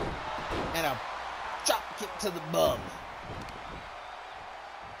 And a drop kick to the bum.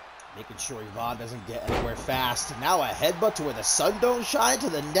 Making sure Yvonne doesn't get anywhere fast. Now a headbutt to where the sun don't shine to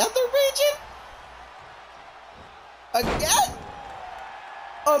the nether region. Again?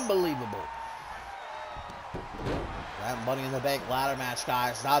 Unbelievable. That Money in the Bank ladder match,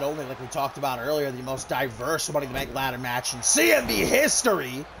 guys, not only, like we talked about earlier, the most diverse Money in the Bank ladder match in CMV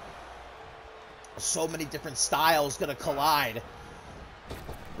history. So many different styles going to collide.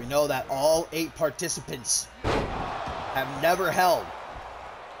 We know that all 8 participants have never held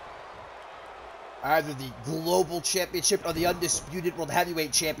either the Global Championship or the Undisputed World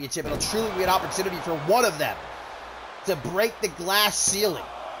Heavyweight Championship. It'll truly be an opportunity for one of them to break the glass ceiling.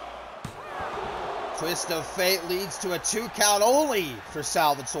 Twist of fate leads to a 2 count only for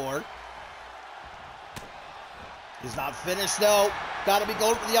Salvatore. He's not finished though. Got to be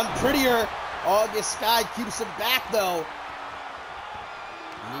going for the unprettier. August Sky keeps him back, though.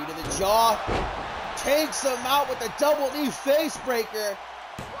 Knee to the jaw. Takes him out with a double knee face breaker.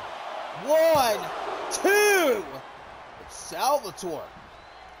 1, 2. It's Salvatore,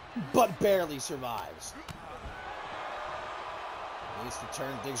 but barely survives. Needs to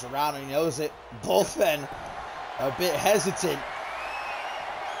turn things around, and he knows it. Both men a bit hesitant.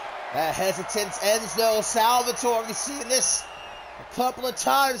 That hesitance ends, though. Salvatore, we've seen this a couple of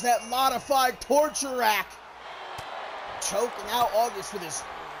times, that modified torture rack. Choking out August with his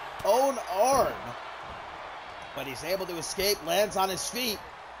own arm. But he's able to escape, lands on his feet.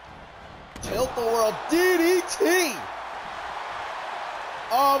 Tilt the world DDT.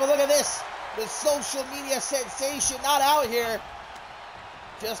 Oh, but look at this. The social media sensation not out here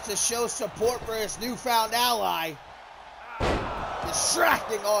just to show support for his newfound ally.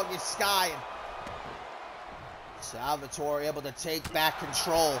 Distracting August Sky. And Salvatore able to take back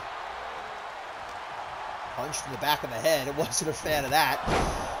control. Punched in the back of the head. I wasn't a fan of that.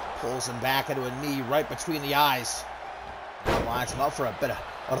 Pulls him back into a knee right between the eyes. Now lines him up for a bit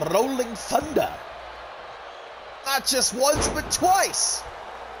of rolling thunder. Not just once, but twice.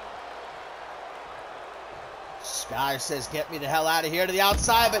 Sky says, get me the hell out of here, to the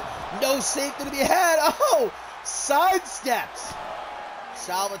outside, but no safety to be had. Oh, sidesteps.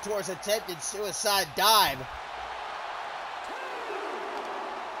 Salvatore's attempted suicide dive.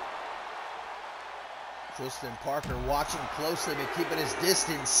 Tristan Parker watching closely but keeping his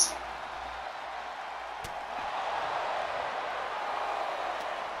distance.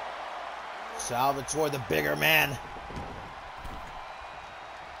 Salvatore, the bigger man,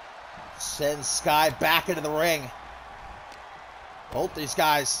 sends Sky back into the ring. Both these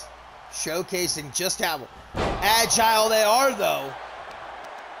guys showcasing just how agile they are, though.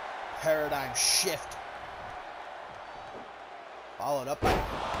 Paradigm shift. Followed up by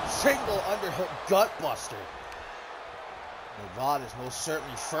a single underhook gutbuster. Nevada is most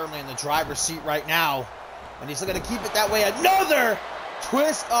certainly firmly in the driver's seat right now, and he's looking to keep it that way. Another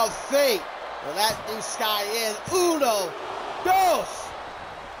twist of fate. Will that do Sky in? Uno, dos,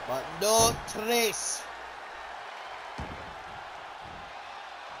 but no tres.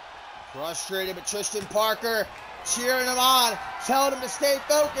 Frustrated, but Tristan Parker cheering him on, telling him to stay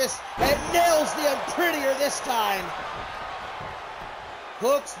focused, and nails the unprettier this time.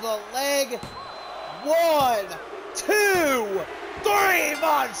 Hooks the leg. 1, 2, 3.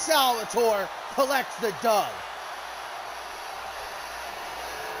 Von Salvatore collects the dub.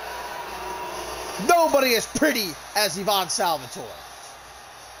 Nobody as pretty as Yvonne Salvatore.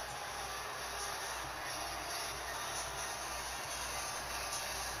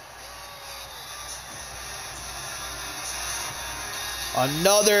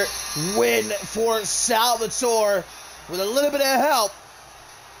 Another win for Salvatore with a little bit of help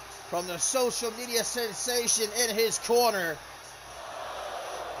from the social media sensation in his corner.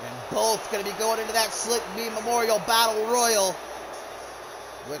 And both going to be going into that Slick B Memorial Battle Royal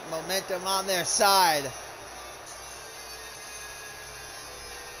with momentum on their side.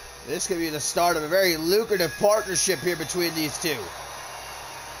 This could be the start of a very lucrative partnership here between these two.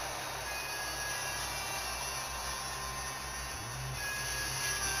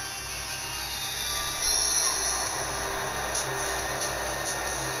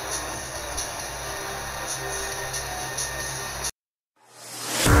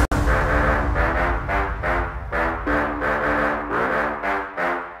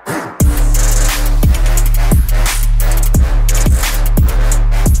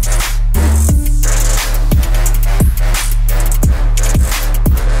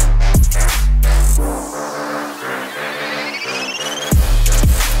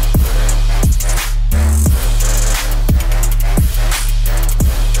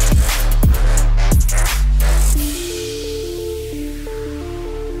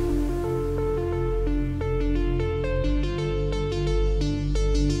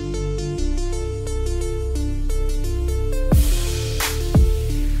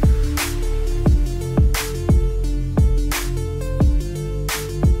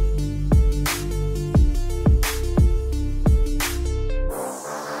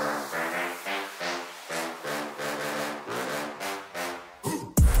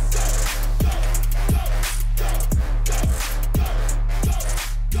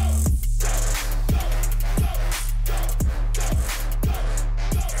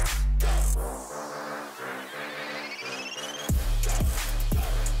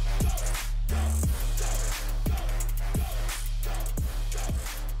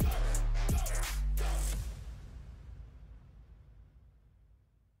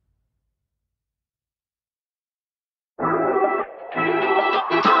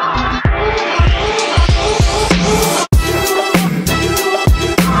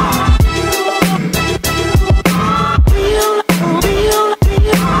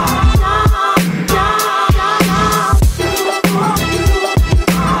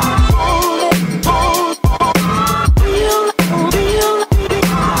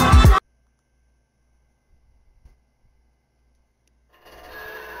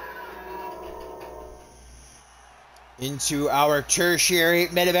 Into our tertiary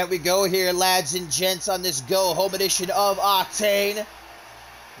main event we go here, lads and gents, on this go-home edition of Octane.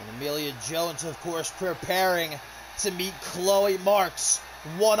 And Amelia Jones, of course, preparing to meet Chloe Marks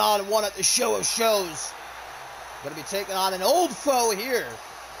one-on-one at the show of shows. Going to be taking on an old foe here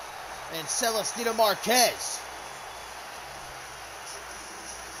in Celestina Marquez.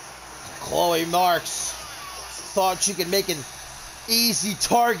 Chloe Marks thought she could make an easy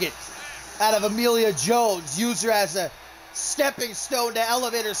target out of Amelia Jones, use her as a stepping stone to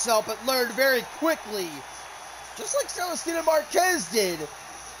elevate herself, but learned very quickly, just like Celestina Marquez did,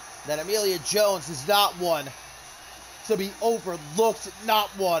 that Amelia Jones is not one to be overlooked, not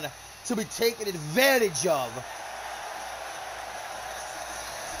one to be taken advantage of.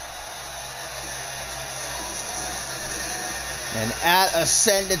 And at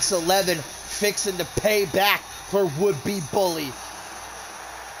Ascendance 11, fixing to pay back for would-be bully.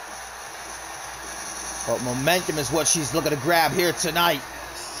 But momentum is what she's looking to grab here tonight.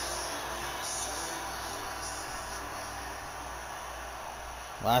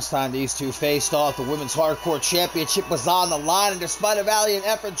 Last time these two faced off, the Women's Hardcore Championship was on the line, and despite a valiant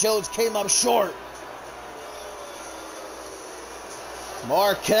effort, Jones came up short.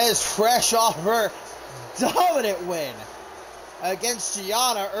 Marquez fresh off her dominant win against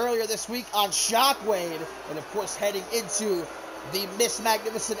Gianna earlier this week on Shockwave, and of course heading into the Miss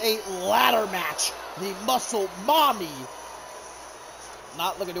Magnificent 8 ladder match. The Muscle Mommy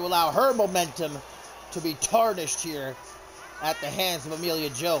not looking to allow her momentum to be tarnished here at the hands of Amelia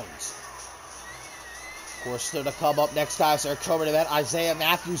Jones. Of course, still to come up next, guys, our co-main event. Isaiah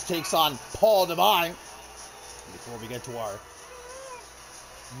Matthews takes on Paul Devine. Before we get to our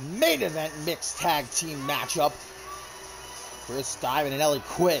main event mixed tag team matchup, Chris Diamond and Ellie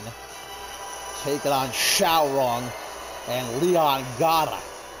Quinn taking on Xiaorong and Leon Gata.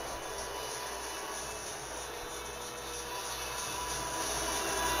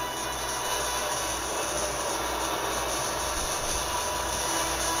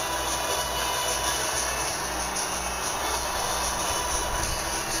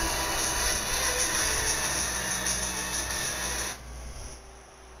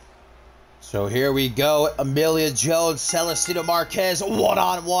 So here we go, Amelia Jones, Celestina Marquez,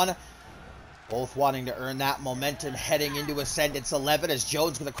 one-on-one. Both wanting to earn that momentum heading into Ascendance 11, as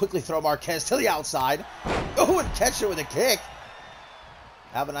Jones going to quickly throw Marquez to the outside. Oh, and catch her with a kick.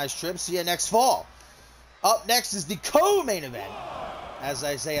 Have a nice trip. See you next fall. Up next is the co-main event, as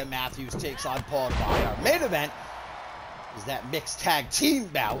Isaiah Matthews takes on Paul Devine. Our main event is that mixed tag team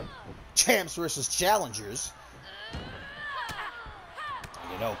bout, champs versus challengers.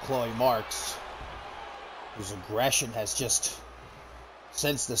 You know, Chloe Marks, whose aggression has just,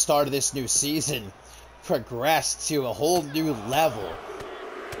 since the start of this new season, progressed to a whole new level.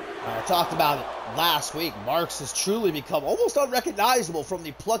 I talked about it last week. Marks has truly become almost unrecognizable from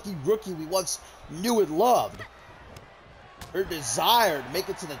the plucky rookie we once knew and loved. Her desire to make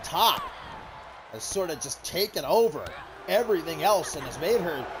it to the top has sort of just taken over everything else and has made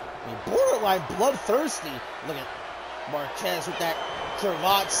her borderline bloodthirsty. Look at Marquez with that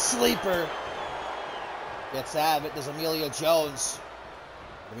cravat sleeper. Gets out of it. Does Amelia Jones.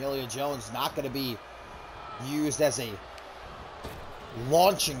 Amelia Jones not going to be used as a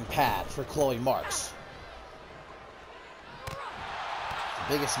launching pad for Chloe Marks.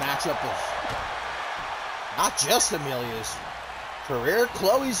 The biggest matchup of not just Amelia's career,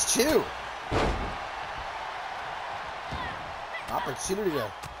 Chloe's too. Opportunity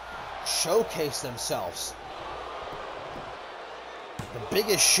to showcase themselves. The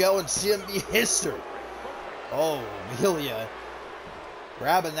biggest show in CMV history. Oh, Amelia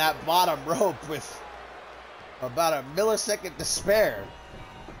grabbing that bottom rope with about a millisecond to spare.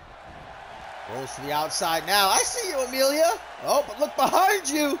 Goes to the outside now. I see you, Amelia. Oh, but look behind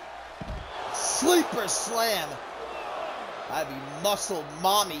you. Sleeper slam. That'd be Muscle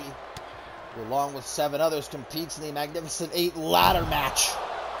Mommy, who along with 7 others competes in the Magnificent 8 ladder match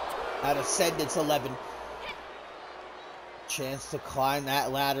at Ascendance 11. Chance to climb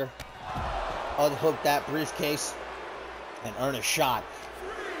that ladder, unhook that briefcase, and earn a shot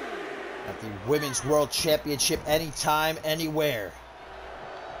at the Women's World Championship anytime, anywhere.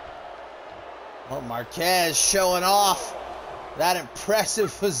 Well, Marquez showing off that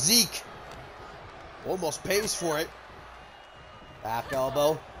impressive physique. Almost pays for it. Back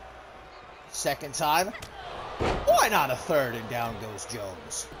elbow. Second time. Why not a third? And down goes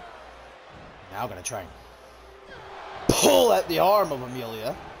Jones. Now going to try and pull at the arm of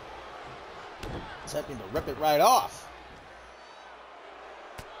Amelia. Attempting to rip it right off.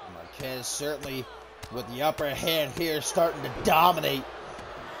 Marquez certainly with the upper hand here, starting to dominate.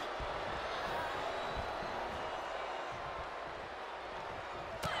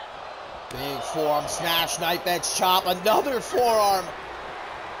 Big forearm smash, knife edge chop, another forearm.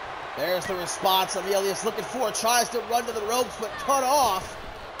 There's the response Amelia's looking for. Tries to run to the ropes, but cut off.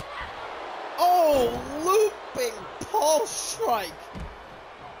 Oh, looping pulse strike.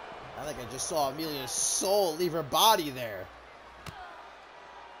 I think I just saw Amelia's soul leave her body there.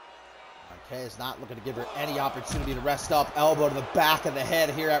 Marquez not looking to give her any opportunity to rest up. Elbow to the back of the head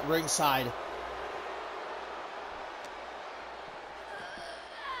here at ringside.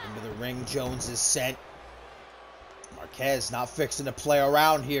 Into the ring, Jones is sent. Marquez not fixing to play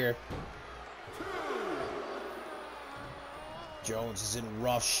around here. Jones is in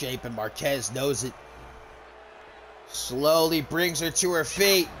rough shape and Marquez knows it. Slowly brings her to her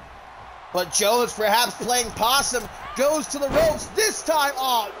feet. But Jones, perhaps playing possum, goes to the ropes. This time,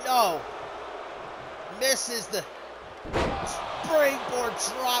 oh no. Misses the springboard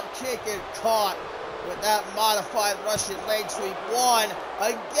drop kick and caught with that modified Russian leg sweep. One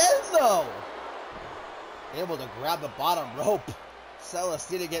again though. Able to grab the bottom rope.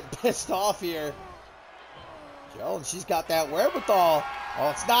 Celestina getting pissed off here. Jones, she's got that wherewithal. Oh,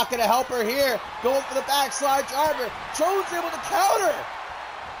 it's not going to help her here. Going for the backslide driver. Jones able to counter.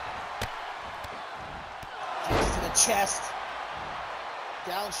 Kicks to the chest.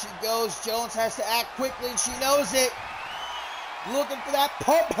 Down she goes. Jones has to act quickly, and she knows it. Looking for that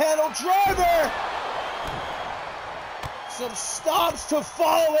pump handle driver. Some stomps to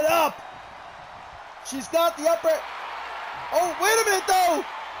follow it up. She's got the upper. Oh, wait a minute, though.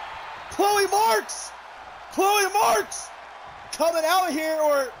 Chloe Marks coming out here,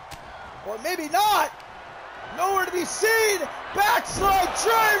 or maybe not. Nowhere to be seen. Backslide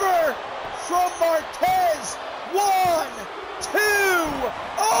driver from Marquez. 1, 2.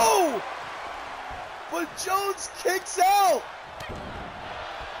 Oh! But Jones kicks out.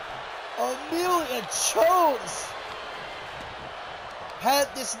 Amelia Jones had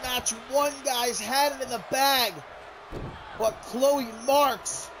this match won, guys. Had it in the bag. But Chloe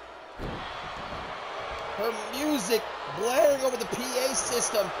Marks, her music blaring over the PA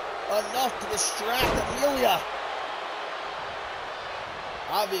system, enough to distract Amelia.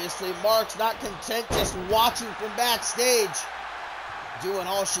 Obviously, Marks not content just watching from backstage, doing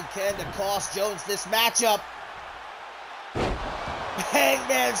all she can to cost Jones this matchup.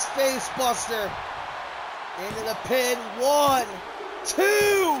 Hangman's face buster into the pin. 1, 2, 3,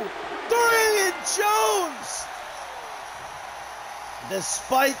 and Jones,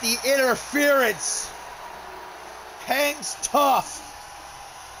 despite the interference, hangs tough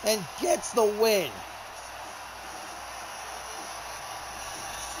and gets the win.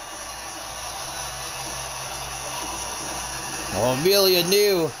 Well, Amelia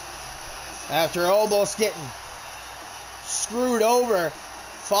knew after almost getting screwed over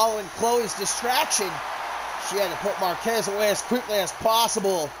following Chloe's distraction, she had to put Marquez away as quickly as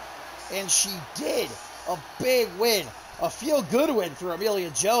possible, and she did. A big win, a feel-good win for Amelia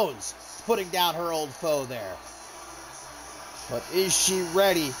Jones, putting down her old foe there. But is she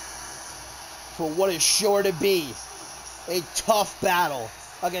ready for what is sure to be a tough battle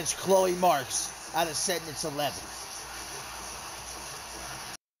against Chloe Marks at Ascendance 11?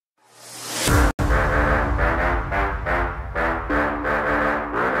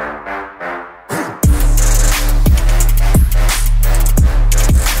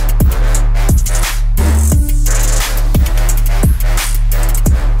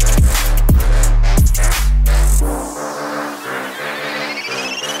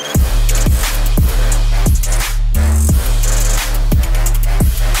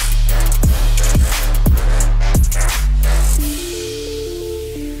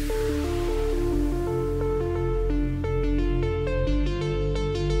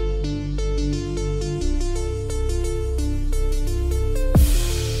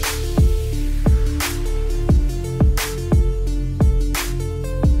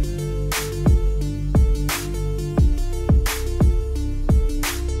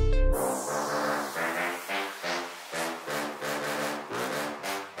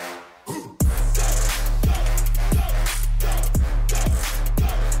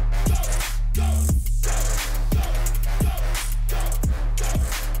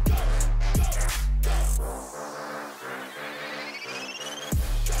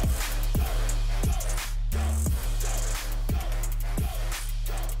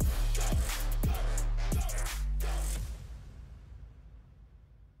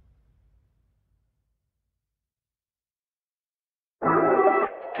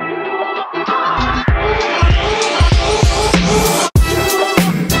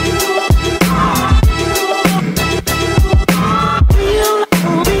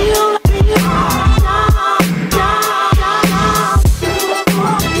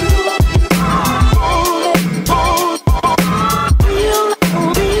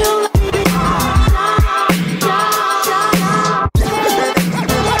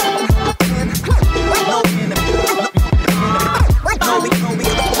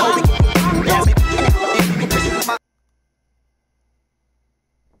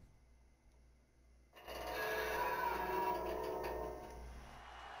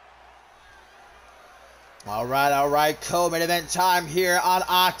 right, co-main event time here on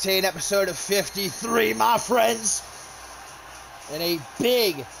Octane, episode of 53, my friends. And a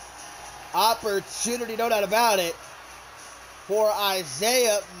big opportunity, no doubt about it, for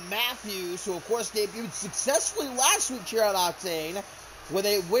Isaiah Matthews, who of course debuted successfully last week here on Octane with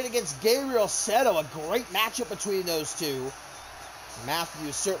a win against Gabriel Seto. A great matchup between those two.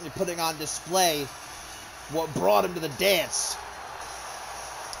 Matthews certainly putting on display what brought him to the dance.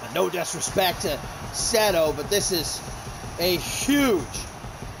 And no disrespect to Seto, but this is a huge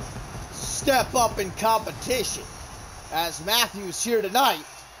step up in competition as Matthews here tonight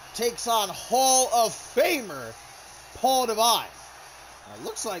takes on Hall of Famer Paul Devine. Now, it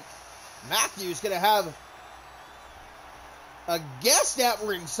looks like Matthews going to have a guest at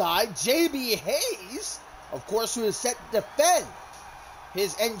ringside, JB Hayes, of course, who is set to defend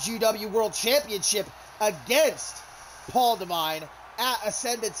his NGW World Championship against Paul Devine at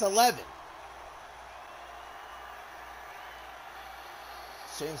Ascendance 11.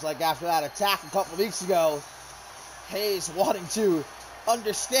 Seems like after that attack a couple weeks ago, Hayes wanting to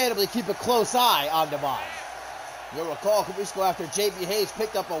understandably keep a close eye on Devine. You'll recall a couple weeks ago after JB Hayes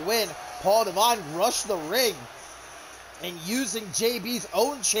picked up a win, Paul Devine rushed the ring and using JB's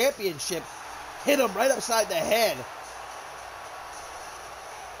own championship, hit him right upside the head.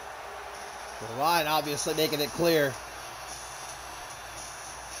 Devine obviously making it clear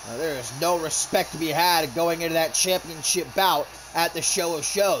there is no respect to be had going into that championship bout at the Show of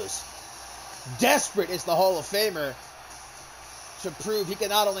Shows. Desperate is the Hall of Famer to prove he can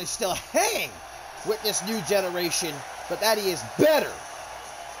not only still hang with this new generation, but that he is better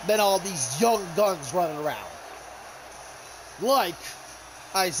than all these young guns running around. Like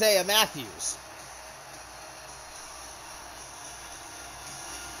Isaiah Matthews.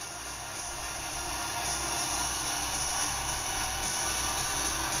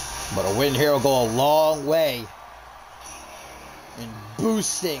 But a win here will go a long way in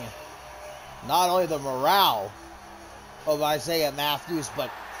boosting not only the morale of Isaiah Matthews, but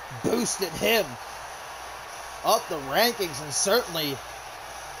boosting him up the rankings and certainly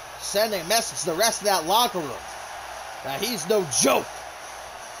sending a message to the rest of that locker room that he's no joke.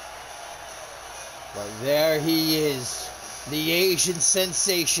 But there he is, the Asian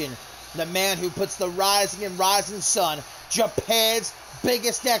sensation, the man who puts the rising and rising sun, Japan's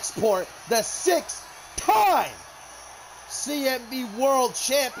biggest export, the 6-time CMV World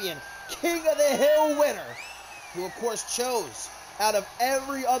Champion, King of the Hill winner, who of course chose out of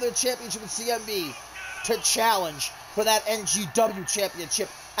every other championship in CMV to challenge for that NGW championship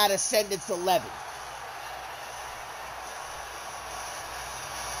at Ascendance 11.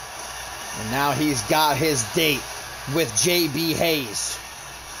 And now he's got his date with JB Hayes.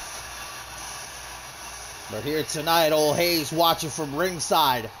 But here tonight, old Hayes watching from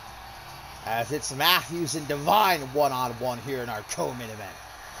ringside as it's Matthews and Devine one-on-one here in our co-main event.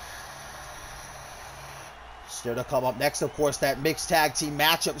 Still to come up next, of course, that mixed tag team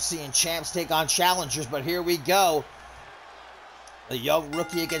matchup, seeing champs take on challengers. But here we go. The young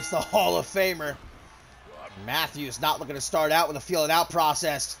rookie against the Hall of Famer. Matthews not looking to start out with a feeling out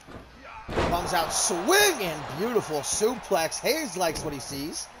process. Comes out swinging. Beautiful suplex. Hayes likes what he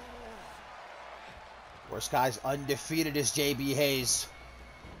sees. Worst guy's undefeated is JB Hayes.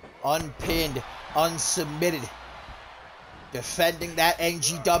 Unpinned, unsubmitted. Defending that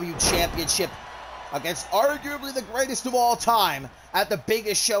NGW championship against arguably the greatest of all time at the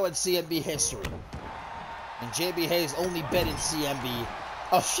biggest show in CMB history. And JB Hayes only been in CMB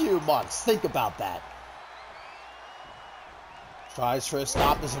a few months. Think about that. Tries for a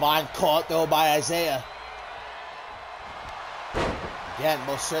stop. This line caught though by Isaiah. Again,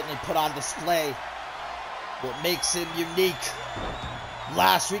 most certainly put on display what makes him unique.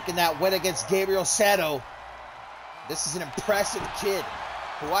 Last week in that win against Gabriel Seto, this is an impressive kid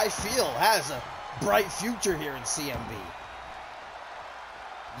who I feel has a bright future here in CMB.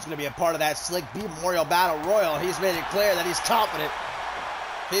 He's going to be a part of that Slick B Memorial Battle Royal. He's made it clear that he's confident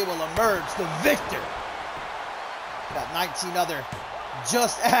he will emerge the victor. Got 19 other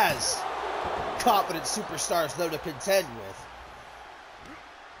just as confident superstars though to contend with.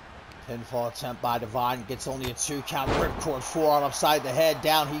 Pinfall attempt by Devine, gets only a 2 count. Ripcord forearm upside the head,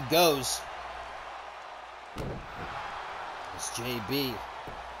 down he goes. It's JB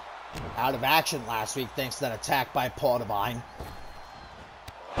out of action last week thanks to that attack by Paul Devine.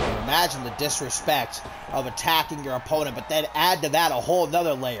 Imagine the disrespect of attacking your opponent, but then add to that a whole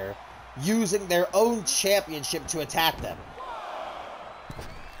nother layer, using their own championship to attack them.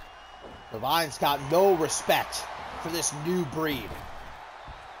 Devine's got no respect for this new breed.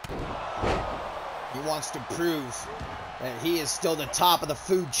 He wants to prove that he is still the top of the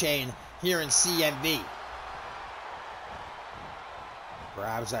food chain here in CMV.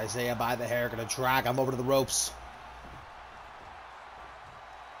 Grabs Isaiah by the hair, gonna drag him over to the ropes.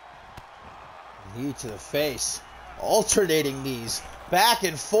 Knee to the face. Alternating knees. Back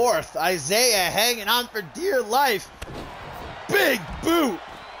and forth. Isaiah hanging on for dear life. Big boot.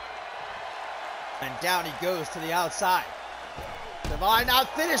 And down he goes to the outside. Divine not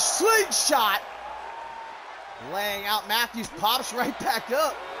finished. Slingshot. Laying out Matthews. Pops right back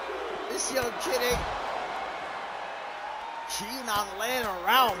up. This young kid ain't keen on laying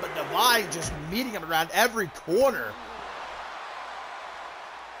around, but Divine just meeting him around every corner.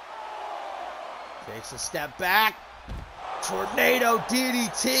 Takes a step back. Tornado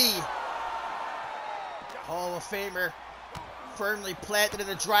DDT. Hall of Famer firmly planted in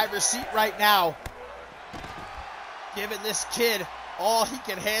the driver's seat right now. Giving this kid all he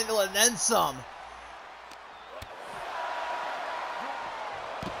can handle and then some.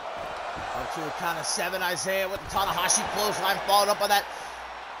 Up to a count of 7, Isaiah with the Tanahashi clothesline, followed up by that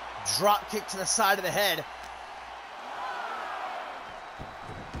drop kick to the side of the head.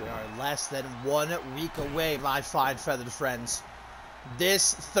 We are less than 1 week away, my fine feathered friends.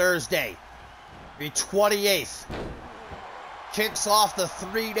 This Thursday, the 28th, kicks off the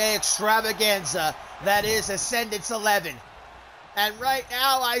 3-day extravaganza that is Ascendance 11. And right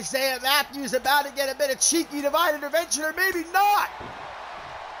now, Isaiah Matthews about to get a bit of cheeky divine intervention, or maybe not.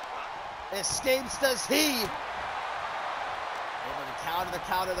 Escapes does he. Able to counter the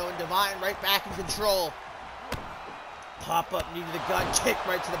counter though, and Divine right back in control. Pop up knee to the gut, kick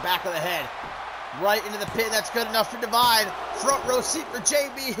right to the back of the head. Right into the pin, that's good enough for Divine. Front row seat for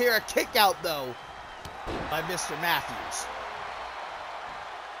JB here, a kick out though by Mr. Matthews.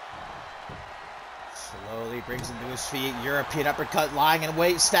 Slowly brings him to his feet, European uppercut lying in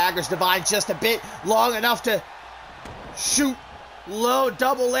wait, staggers Divine just a bit, long enough to shoot. Low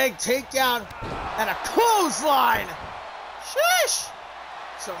double leg takedown and a clothesline. Sheesh!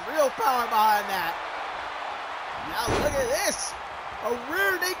 Some real power behind that. Now look at this. A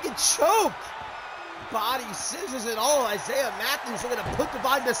rear naked choke. Body scissors and all. Isaiah Matthews looking to put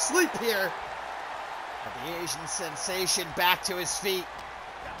Divine to sleep here. But the Asian sensation back to his feet.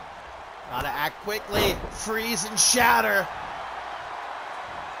 Gotta act quickly. Freeze and shatter.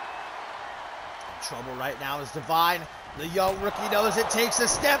 In trouble right now is Divine. The young rookie knows it, takes a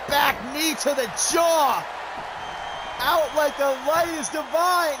step back, knee to the jaw. Out like a light is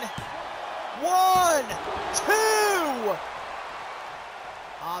Divine. 1, 2.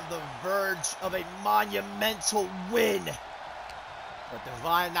 On the verge of a monumental win. But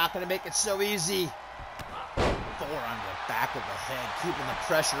Divine not going to make it so easy. 4 on the back of the head, keeping the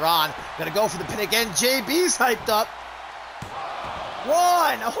pressure on. Going to go for the pin again. JB's hyped up.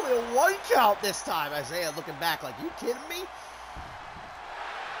 1, only a 1 count this time. Isaiah looking back like, you kidding me?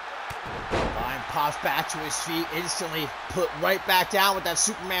 Divine pops back to his feet, instantly put right back down with that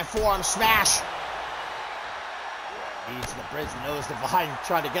Superman forearm smash. Knee to the bridge, nose Divine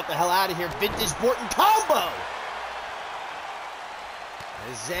trying to get the hell out of here. Vintage Borton combo.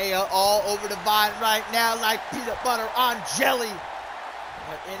 Isaiah all over Divine right now like peanut butter on jelly.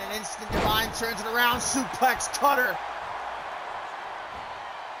 But in an instant, Divine turns it around, suplex cutter.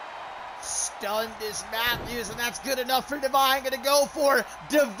 Stunned is Matthews, and that's good enough for Divine. Gonna go for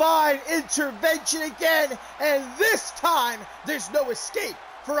divine intervention again, and this time there's no escape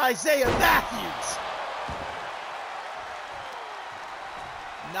for Isaiah Matthews.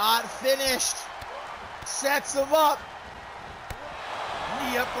 Not finished. Sets him up.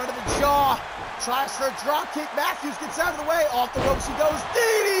 Knee up under the jaw. Tries for a drop kick. Matthews gets out of the way. Off the ropes he goes.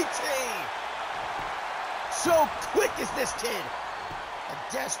 DDT. So quick is this kid.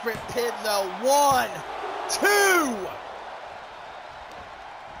 A desperate pin though. 1, 2.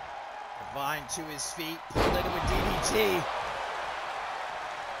 Divine to his feet. Pulled into a DDT.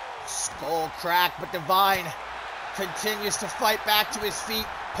 Skull crack, but Divine continues to fight back to his feet.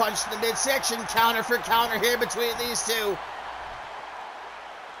 Punch in the midsection. Counter for counter here between these two.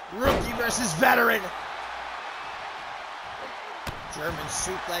 Rookie versus veteran. German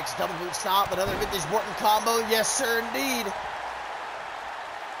suplex, double boot stomp, another vintage Borton combo. Yes, sir, indeed.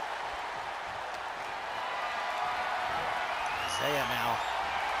 Isaiah now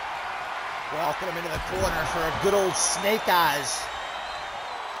walking him into the corner for a good old snake eyes.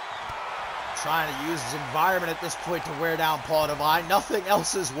 Trying to use his environment at this point to wear down Paul Divine. Nothing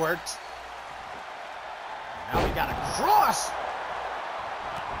else has worked. Now we got a cross.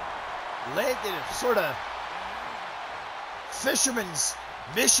 Landed a sort of fisherman's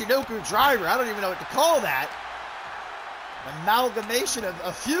Michinoku driver. I don't even know what to call that. Amalgamation of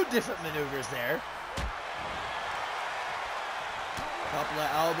a few different maneuvers there. Couple of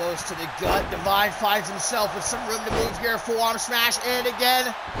elbows to the gut. Divine finds himself with some room to move here. Forearm smash, and again,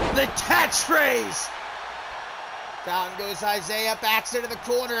 the catchphrase. Down goes Isaiah, backs into the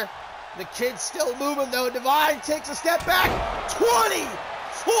corner. The kid's still moving though. Divine takes a step back.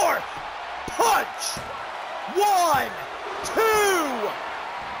 24th punch. 1, 2.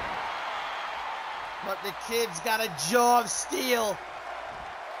 But the kid's got a jaw of steel.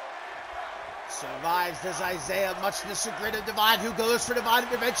 Survives as Isaiah, much to the chagrin of Divine, who goes for Divine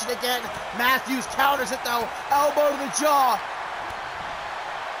Intervention again. Matthews counters it though. Elbow to the jaw.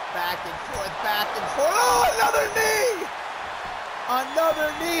 Back and forth, back and forth. Oh, another knee!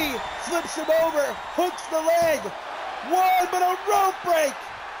 Another knee. Flips him over. Hooks the leg. One, but a rope break.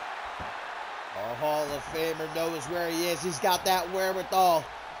 A Hall of Famer knows where he is. He's got that wherewithal.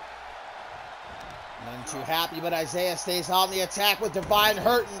 None too happy, but Isaiah stays on the attack with Divine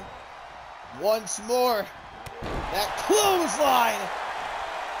hurting. Once more, that clothesline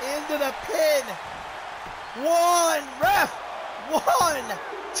into the pin. One, ref. 1,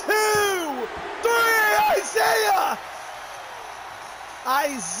 2, 3, Isaiah!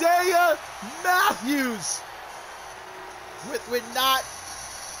 Isaiah Matthews with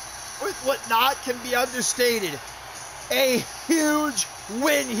what not can be understated. A huge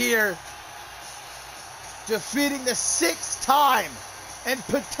win here. Defeating the 6th time and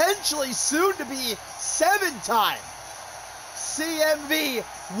potentially soon to be 7-time CMV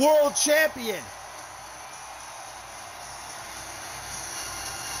World Champion.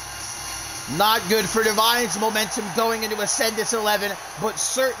 Not good for Divine's momentum going into Ascendance 11, but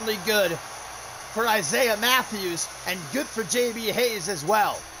certainly good for Isaiah Matthews and good for JB Hayes as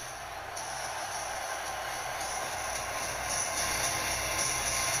well.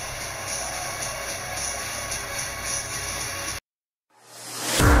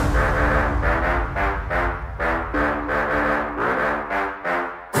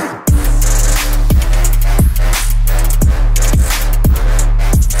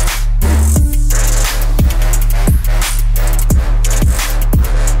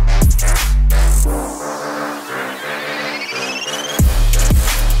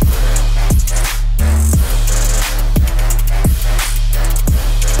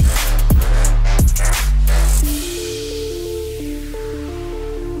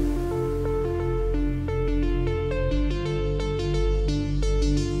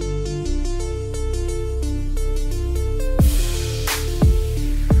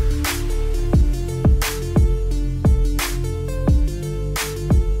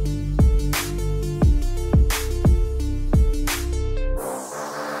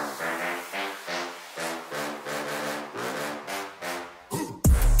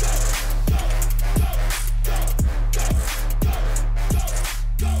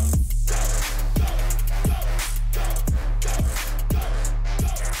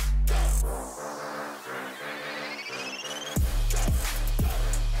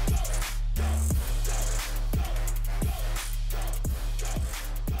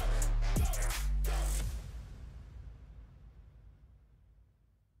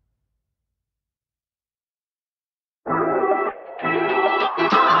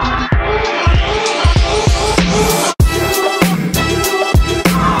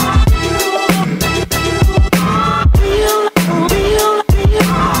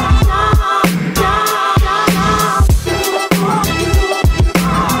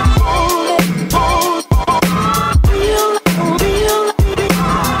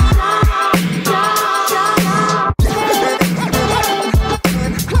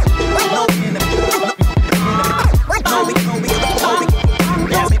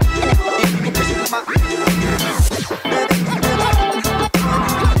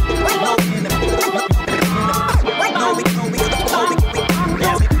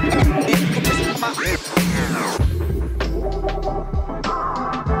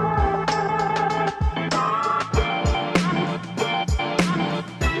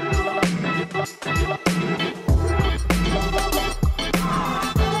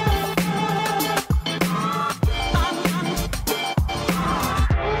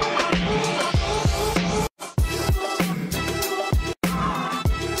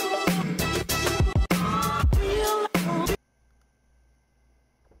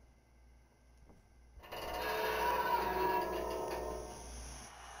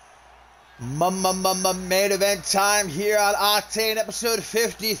 Main event time here on Octane, episode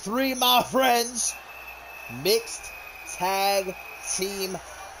 53, my friends. Mixed tag team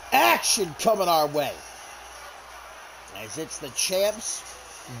action coming our way, as it's the champs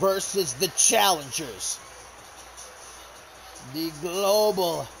versus the challengers. The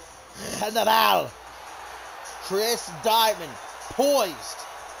global general Chris Diamond poised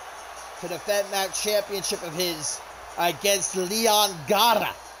to defend that championship of his against Leon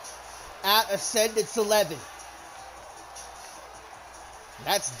Gara at Ascendance 11.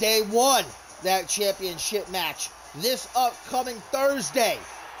 That's day one, that championship match. This upcoming Thursday,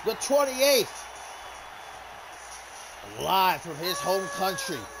 the 28th, live from his home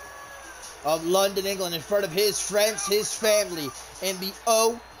country of London, England, in front of his friends, his family, in the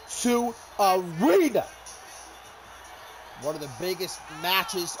O2 Arena. One of the biggest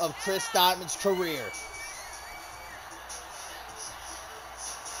matches of Chris Diamond's career.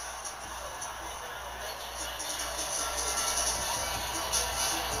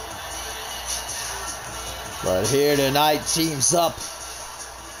 But here tonight teams up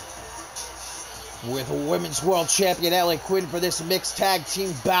with Women's World Champion Ellie Quinn for this mixed tag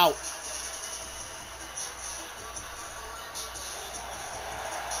team bout.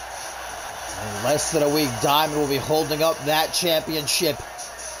 In less than a week, Diamond will be holding up that championship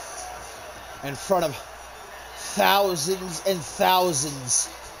in front of thousands and thousands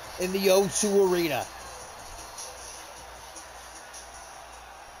in the O2 Arena.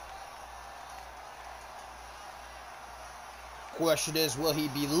 Question is, will he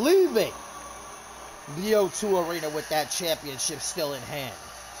be leaving the O2 Arena with that championship still in hand?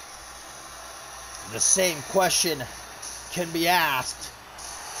 The same question can be asked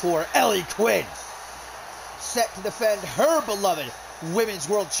for Ellie Quinn, set to defend her beloved Women's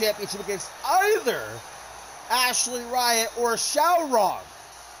World Championship against either Ashley Riot or Xiao Rong.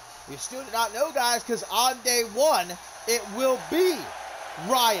 We still do not know, guys, because on day one, it will be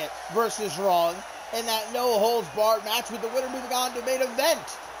Riot versus Rong in that no-holds-barred match, with the winner moving on to main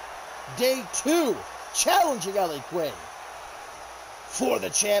event. Day two, challenging Ellie Quinn for the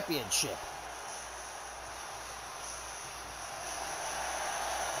championship.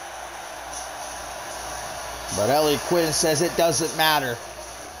 But Ellie Quinn says it doesn't matter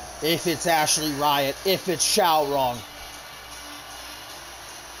if it's Ashley Riot, if it's Xiao Rong.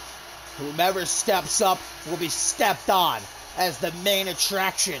 Whomever steps up will be stepped on as the main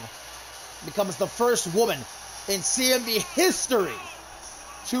attraction. Becomes the first woman in CMV history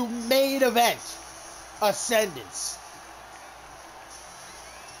to main event Ascendance.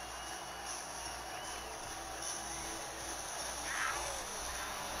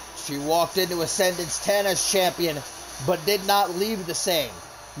 She walked into Ascendance 10 as champion, but did not leave the same.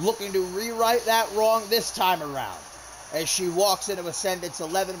 Looking to rewrite that wrong this time around, as she walks into Ascendance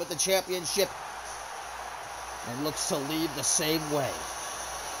 11 with the championship and looks to leave the same way.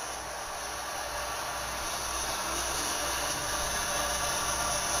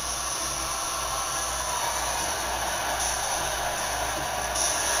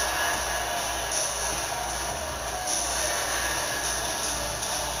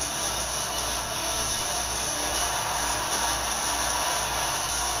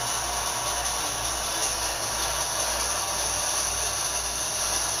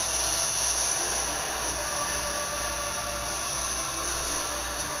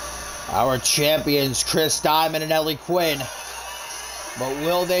 Our champions, Chris Diamond and Ellie Quinn. But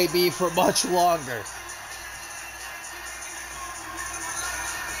will they be for much longer?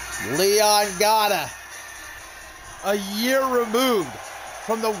 Leon Gara, a year removed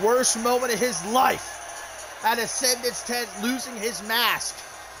from the worst moment of his life at Ascendance 10, losing his mask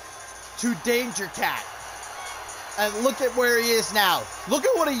to Danger Cat. And look at where he is now. Look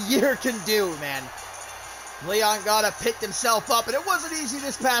at what a year can do, man. Leon Gara picked himself up, and it wasn't easy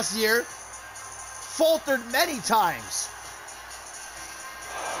this past year. Faltered many times.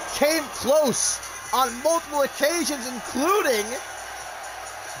 Came close on multiple occasions, including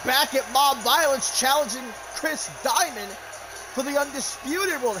back at Mob Violence, challenging Chris Diamond for the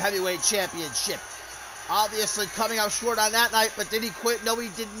Undisputed World Heavyweight Championship. Obviously coming out short on that night, but did he quit? No, he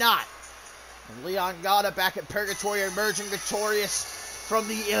did not. And Leon Gara back at Purgatory, emerging victorious from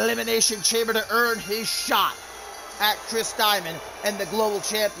the Elimination Chamber to earn his shot at Chris Diamond and the Global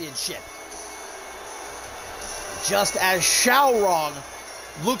Championship. Just as Xiao Rong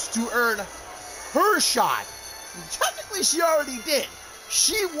looks to earn her shot. Technically, she already did.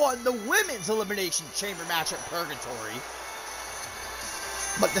 She won the Women's Elimination Chamber match at Purgatory,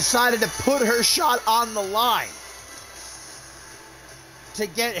 but decided to put her shot on the line to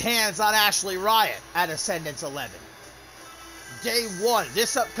get hands on Ashley Riot at Ascendance 11. Day one,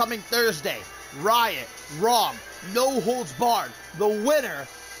 this upcoming Thursday, Riot, Rong, no holds barred. The winner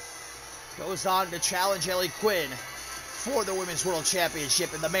goes on to challenge Ellie Quinn for the Women's World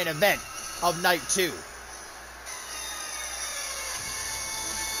Championship in the main event of night two.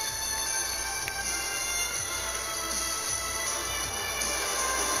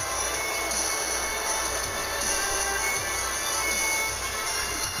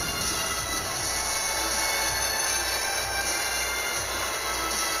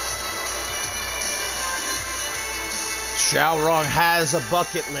 Xiaorong has a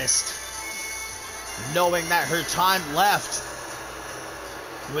bucket list, knowing that her time left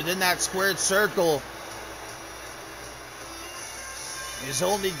within that squared circle is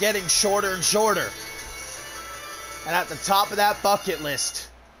only getting shorter and shorter. And at the top of that bucket list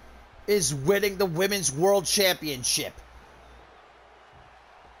is winning the Women's World Championship.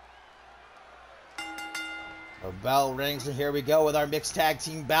 The bell rings, and here we go with our mixed tag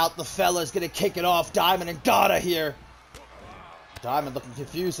team bout. The fella's going to kick it off. Diamond and Gata here. Diamond looking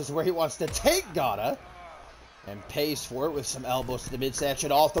confused as to where he wants to take Gata, and pays for it with some elbows to the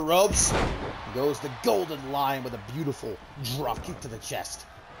midsection. Off the ropes goes the Golden Lion with a beautiful drop kick to the chest.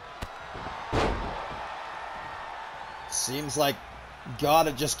 Seems like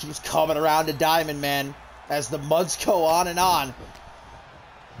Gata just keeps coming around to Diamond, man, as the months go on and on.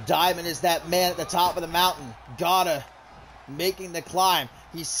 Diamond is that man at the top of the mountain. Gata making the climb.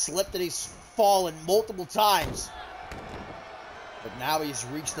 He's slipped and he's fallen multiple times, but now he's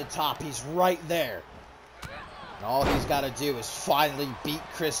reached the top. He's right there. And all he's got to do is finally beat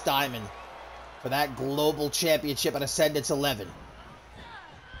Chris Diamond for that global championship at Ascendance 11.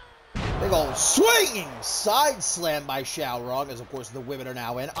 Big old swinging side slam by Xiaorong, as of course the women are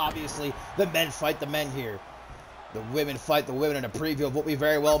now in. Obviously, the men fight the men here. The women fight the women in a preview of what we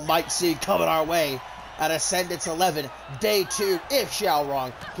very well might see coming our way at Ascendance 11, Day 2, if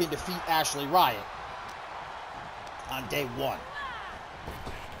Xiaorong can defeat Ashley Riot on Day 1.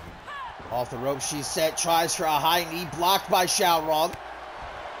 Off the rope, she's set, tries for a high knee, blocked by Xiaorong.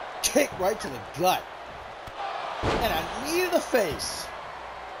 Kick right to the gut. And a knee to the face.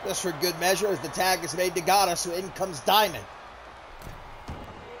 Just for good measure, as the tag is made to Gata, so in comes Diamond.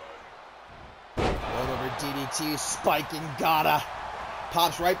 Right over DDT, spiking Gata.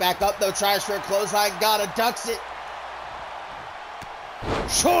 Pops right back up, though, tries for a clothesline. Gata ducks it.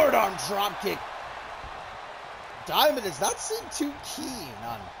 Short arm dropkick. Diamond does not seem too keen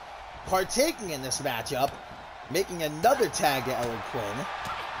on partaking in this matchup, making another tag to Ellen Quinn.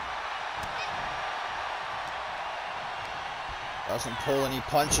 Doesn't pull any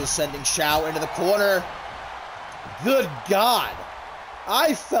punches, sending Xiao into the corner. Good God.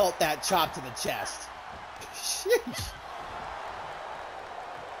 I felt that chop to the chest. Sheesh.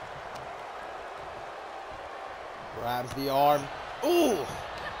 Grabs the arm. Ooh.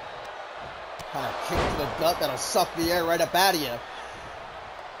 Kind of kick to the gut that'll suck the air right up out of you.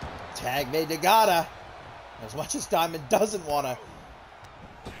 Tag made to Gata. As much as Diamond doesn't want to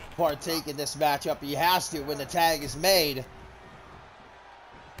partake in this matchup, he has to when the tag is made.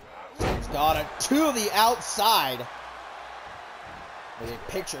 Sends Gata to the outside. With a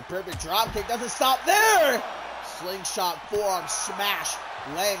picture-perfect dropkick. Doesn't stop there. Slingshot forearm smash.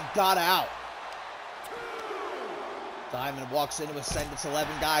 Laying Gata out. Diamond walks into Ascendance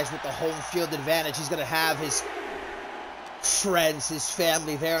 11, guys, with the home field advantage. He's going to have his friends, his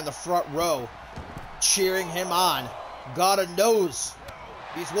family there in the front row cheering him on. Gata knows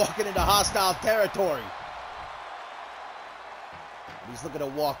he's walking into hostile territory. He's looking to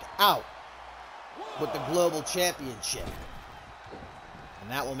walk out with the global championship.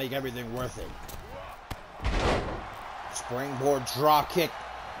 And that will make everything worth it. Springboard draw kick.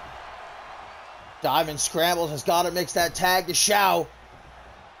 Diamond scrambles as Gata makes that tag to Xiao.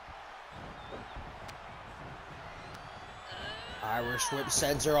 Irish whip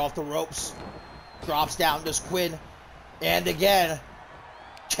sends her off the ropes. Drops down to Quinn. And again.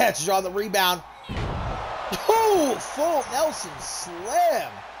 Catches her on the rebound. Oh, full Nelson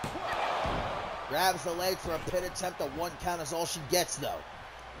slam. Grabs the leg for a pin attempt. A 1 count is all she gets, though.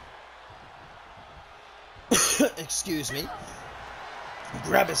 Excuse me.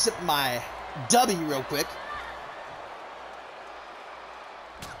 Grab a sip of my W real quick.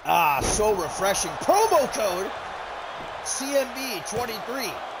 Ah, so refreshing. Promo code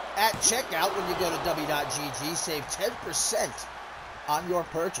CMV23 at checkout when you go to w.gg. Save 10% on your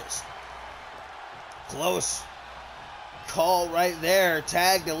purchase. Close call right there.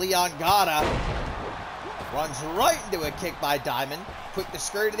 Tag to Leon Gata. Runs right into a kick by Diamond. Quick to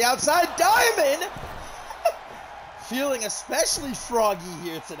scurry to the outside. Diamond! Feeling especially froggy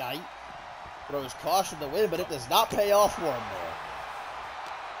here tonight. Throws caution to win, but it does not pay off for him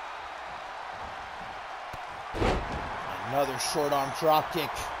there. Another short arm drop kick.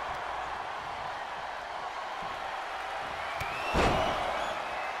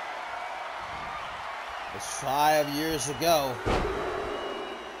 It was 5 years ago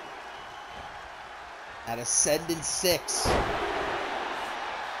at Ascendance 6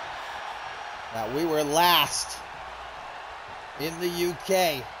 that we were last in the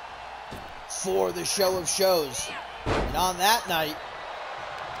UK for the Show of Shows. And on that night,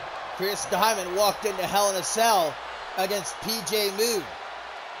 Chris Diamond walked into Hell in a Cell against PJ Moon.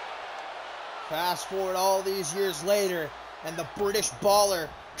 Fast forward all these years later, and the British baller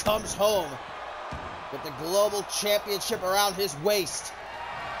comes home with the global championship around his waist.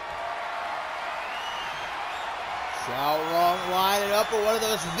 Xiaorong lining up for one of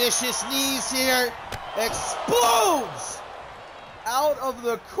those vicious knees here. Explodes! Out of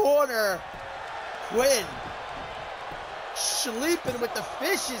the corner. Quinn sleeping with the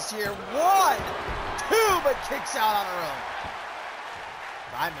fishes here. 1, 2, but kicks out on her own.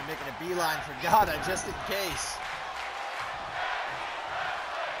 Diamond making a beeline for Gata just in case.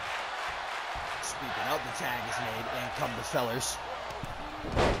 Speaking of, the tag is made, and come the fellers.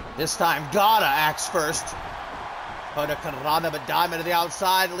 This time Gata acts first. Hurricanrana, but Diamond to the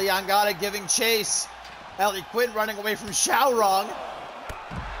outside. Leon Gata giving chase. Ellie Quinn running away from Xiaorong.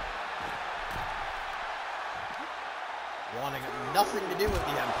 Wanting nothing to do with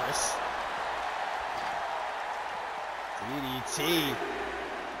the Empress. DDT.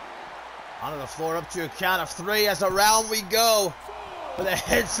 Onto the floor up to a count of 3 as around we go for the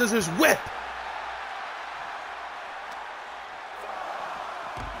head scissors whip.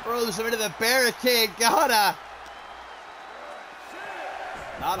 Throws him into the barricade. Gata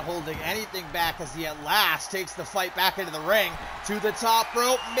not holding anything back as he at last takes the fight back into the ring. To the top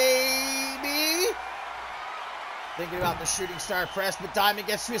rope, maybe. Thinking about the shooting star press, but Diamond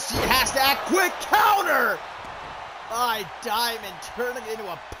gets to his feet. Has to act quick. Counter by Diamond, turning it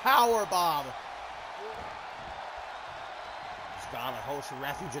into a power bomb. Scott hosts a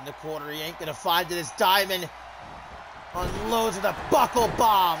refuge in the corner. He ain't gonna find it as Diamond unloads with a buckle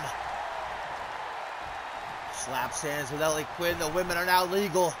bomb. Slaps hands with Ellie Quinn. The women are now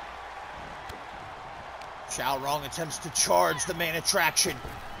legal. Xiaorong attempts to charge the main attraction.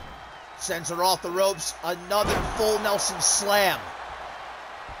 Sends her off the ropes. Another full Nelson slam.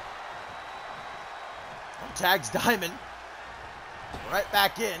 Tags Diamond. Right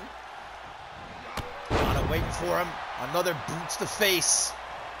back in. Gata waiting for him. Another boot to the face.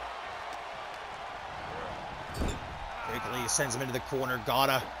 Quickly sends him into the corner.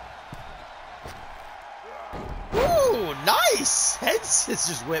 Gata. Ooh, nice! Head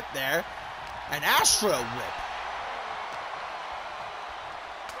scissors whip there. An Astro whip.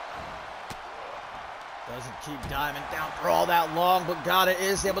 Doesn't keep Diamond down for all that long, but Gata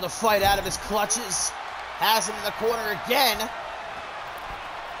is able to fight out of his clutches. Has him in the corner again.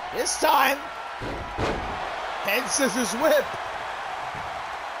 This time, head scissors whip.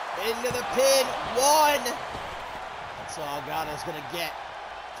 Into the pin. 1. That's all Gata's going to get.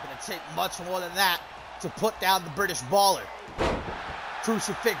 It's going to take much more than that to put down the British baller.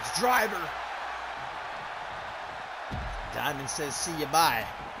 Crucifix driver. Diamond says, see you bye.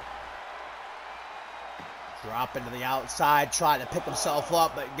 Drop into the outside, trying to pick himself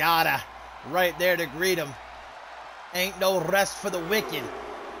up, but Gata right there to greet him. Ain't no rest for the wicked.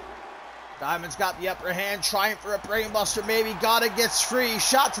 Diamond's got the upper hand, trying for a brainbuster. Maybe Gata gets free.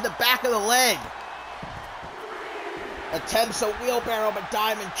 Shot to the back of the leg. Attempts a wheelbarrow, but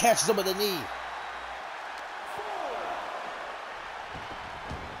Diamond catches him with a knee.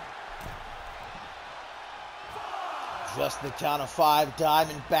 Just the count of 5.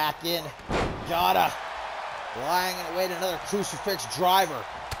 Diamond back in. Gata lying in wait, another crucifix driver.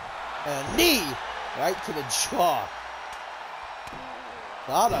 And a knee right to the jaw.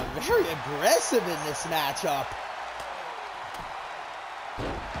 Gata very aggressive in this matchup.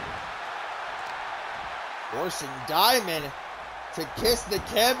 Forcing Diamond to kiss the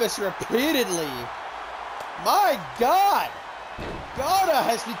canvas repeatedly. My God! Gata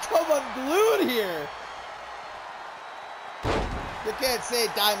has become unglued here. You can't say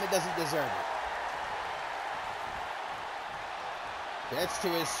Diamond doesn't deserve it. Gets to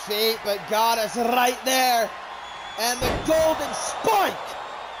his feet, but Gata's right there. And the golden spike.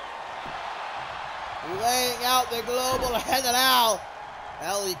 Laying out the global head and out.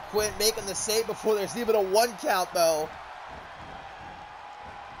 Ellie Quinn making the save before there's even a 1 count, though.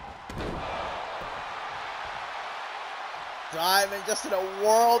 Diamond just in a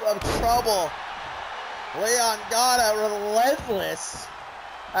world of trouble. Leon Gata, relentless,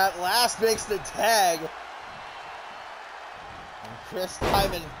 at last makes the tag. And Chris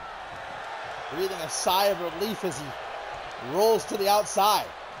Diamond breathing a sigh of relief as he rolls to the outside.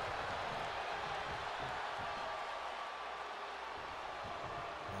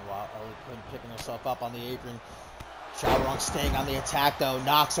 Meanwhile, Ellie Quinn picking herself up on the apron. Xiaorong staying on the attack, though.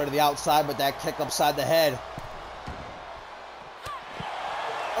 Knocks her to the outside with that kick upside the head.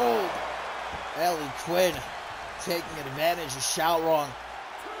 Oh! Ellie Quinn taking advantage as Xiaorong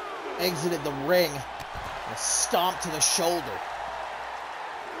exited the ring. A stomp to the shoulder.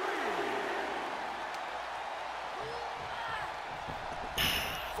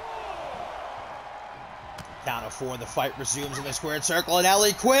 Count of 4, the fight resumes in the squared circle, and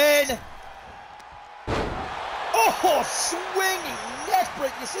Ellie Quinn! Oh, swinging neck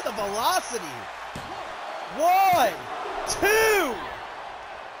break. You see the velocity. 1, 2.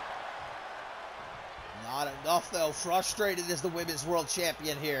 Not enough, though. Frustrated is the women's world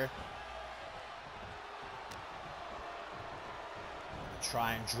champion here.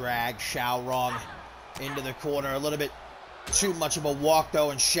 Try and drag Xiaorong into the corner. A little bit too much of a walk,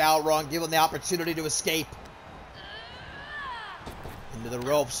 though, and Xiaorong given the opportunity to escape. Into the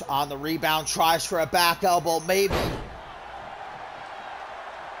ropes on the rebound. Tries for a back elbow, maybe.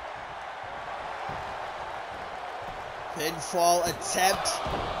 Pinfall attempt.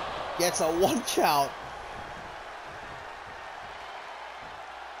 Gets a 1 count.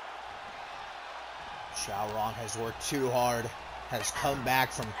 Xiaorong has worked too hard. Has come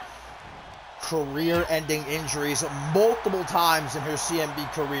back from career-ending injuries multiple times in her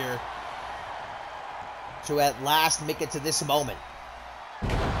CMV career to at last make it to this moment.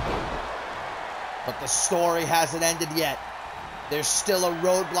 But the story hasn't ended yet. There's still a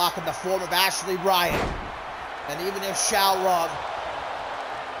roadblock in the form of Ashley Bryant. And even if Xiaorong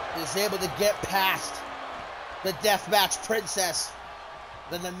is able to get past the Deathmatch Princess,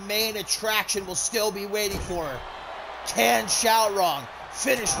 then the main attraction will still be waiting for her. Can Xiaorong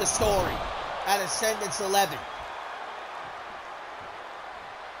finish the story at Ascendance 11?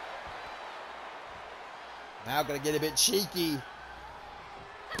 Now going to get a bit cheeky.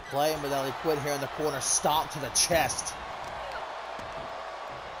 Playing with Ellie Quinn here in the corner. Stomp to the chest.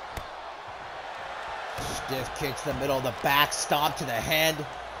 Stiff kick to the middle of the back. Stomp to the hand.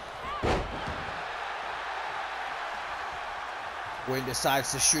 Quinn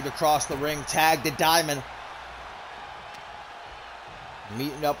decides to shoot across the ring. Tag to Diamond.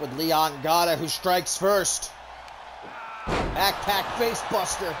 Meeting up with Leon Gata, who strikes first. Backpack face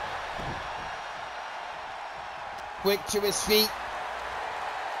buster. Quick to his feet.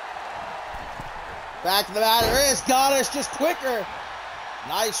 Back to the mat. There is Gata's just quicker.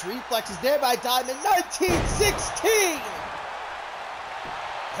 Nice reflexes there by Diamond. 1916.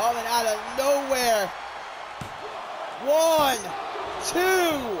 Coming out of nowhere. 1, 2.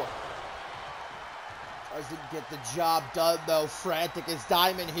 Doesn't get the job done, though. Frantic as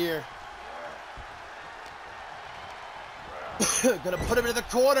Diamond here. Gonna put him into the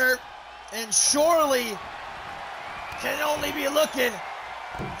corner. And surely can only be looking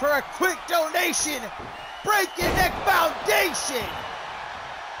for a quick donation. Breaking Neck Foundation.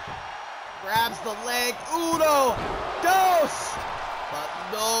 Grabs the leg. 1, 2. But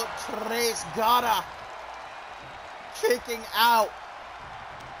no tres. Gata kicking out.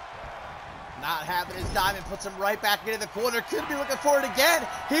 Not having his Diamond, puts him right back into the corner. Could be looking for it again.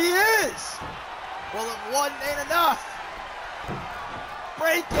 He is. Well, if one ain't enough.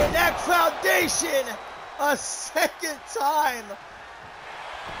 Breaking Neck Foundation. A second time.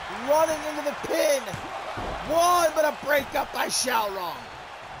 Running into the pin. 1, but a breakup by Xiaorong.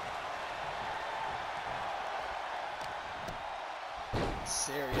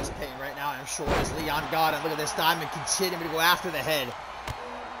 Serious pain right now, I'm sure, as Leon Gata. Look at this Diamond continuing to go after the head.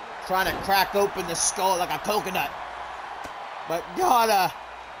 Trying to crack open the skull like a coconut. But Gata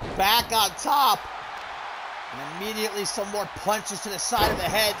back on top. And immediately some more punches to the side of the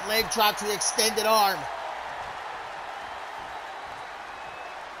head. Leg drop to the extended arm.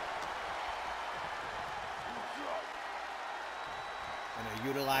 Gonna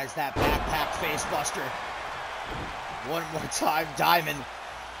utilize that backpack face buster. One more time, Diamond.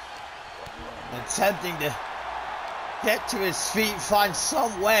 Attempting to get to his feet, find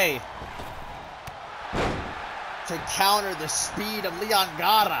some way to counter the speed of Leon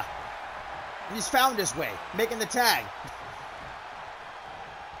Gata. He's found his way, making the tag.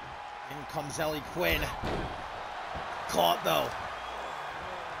 In comes Ellie Quinn. Caught, though.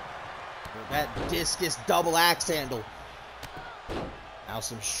 With that discus double axe handle. Now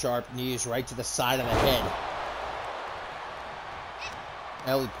some sharp knees right to the side of the head.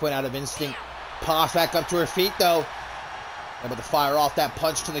 Ellie Quinn out of instinct. Pops back up to her feet, though. Able to fire off that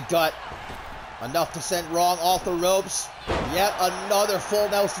punch to the gut. Enough to send Wrong off the ropes. Yet another full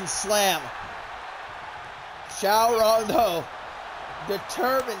Nelson slam. Xiaorong, though,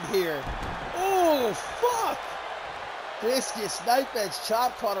 determined here. Oh, fuck! Discus knife edge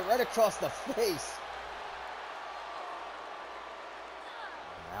chop caught her right across the face.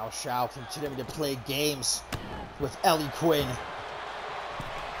 Now Xiao continuing to play games with Ellie Quinn.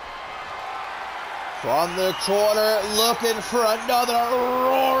 From the corner, looking for another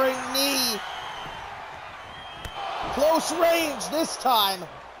roaring knee. Close range this time.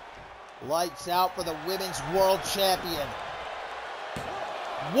 Lights out for the women's world champion.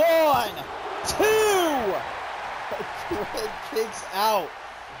 1, 2. Quinn kicks out.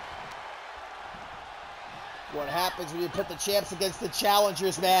 What happens when you put the champs against the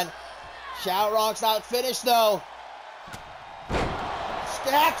challengers, man? Shalrock's not finished, though.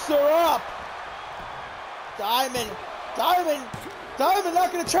 Stacks her up. Diamond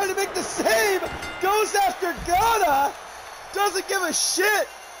not going to try to make the save. Goes after Ghana. Doesn't give a shit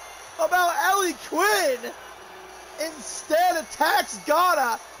about Ellie Quinn. Instead attacks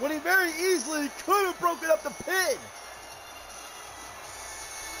Ghana when he very easily could have broken up the pin.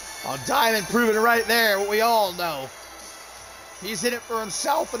 Oh, Diamond proving right there what we all know. He's in it for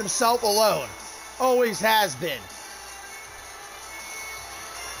himself and himself alone. Always has been.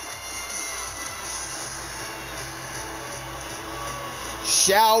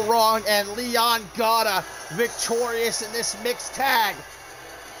 Shalrong and Leon Gata victorious in this mixed tag.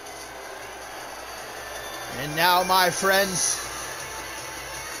 And now, my friends,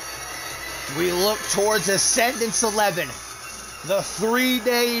 we look towards Ascendance 11. The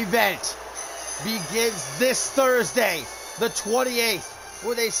 3-day event begins this Thursday, the 28th,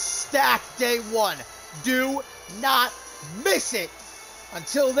 with a stacked day 1. Do not miss it.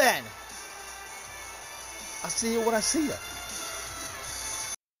 Until then, I'll see you when I see you.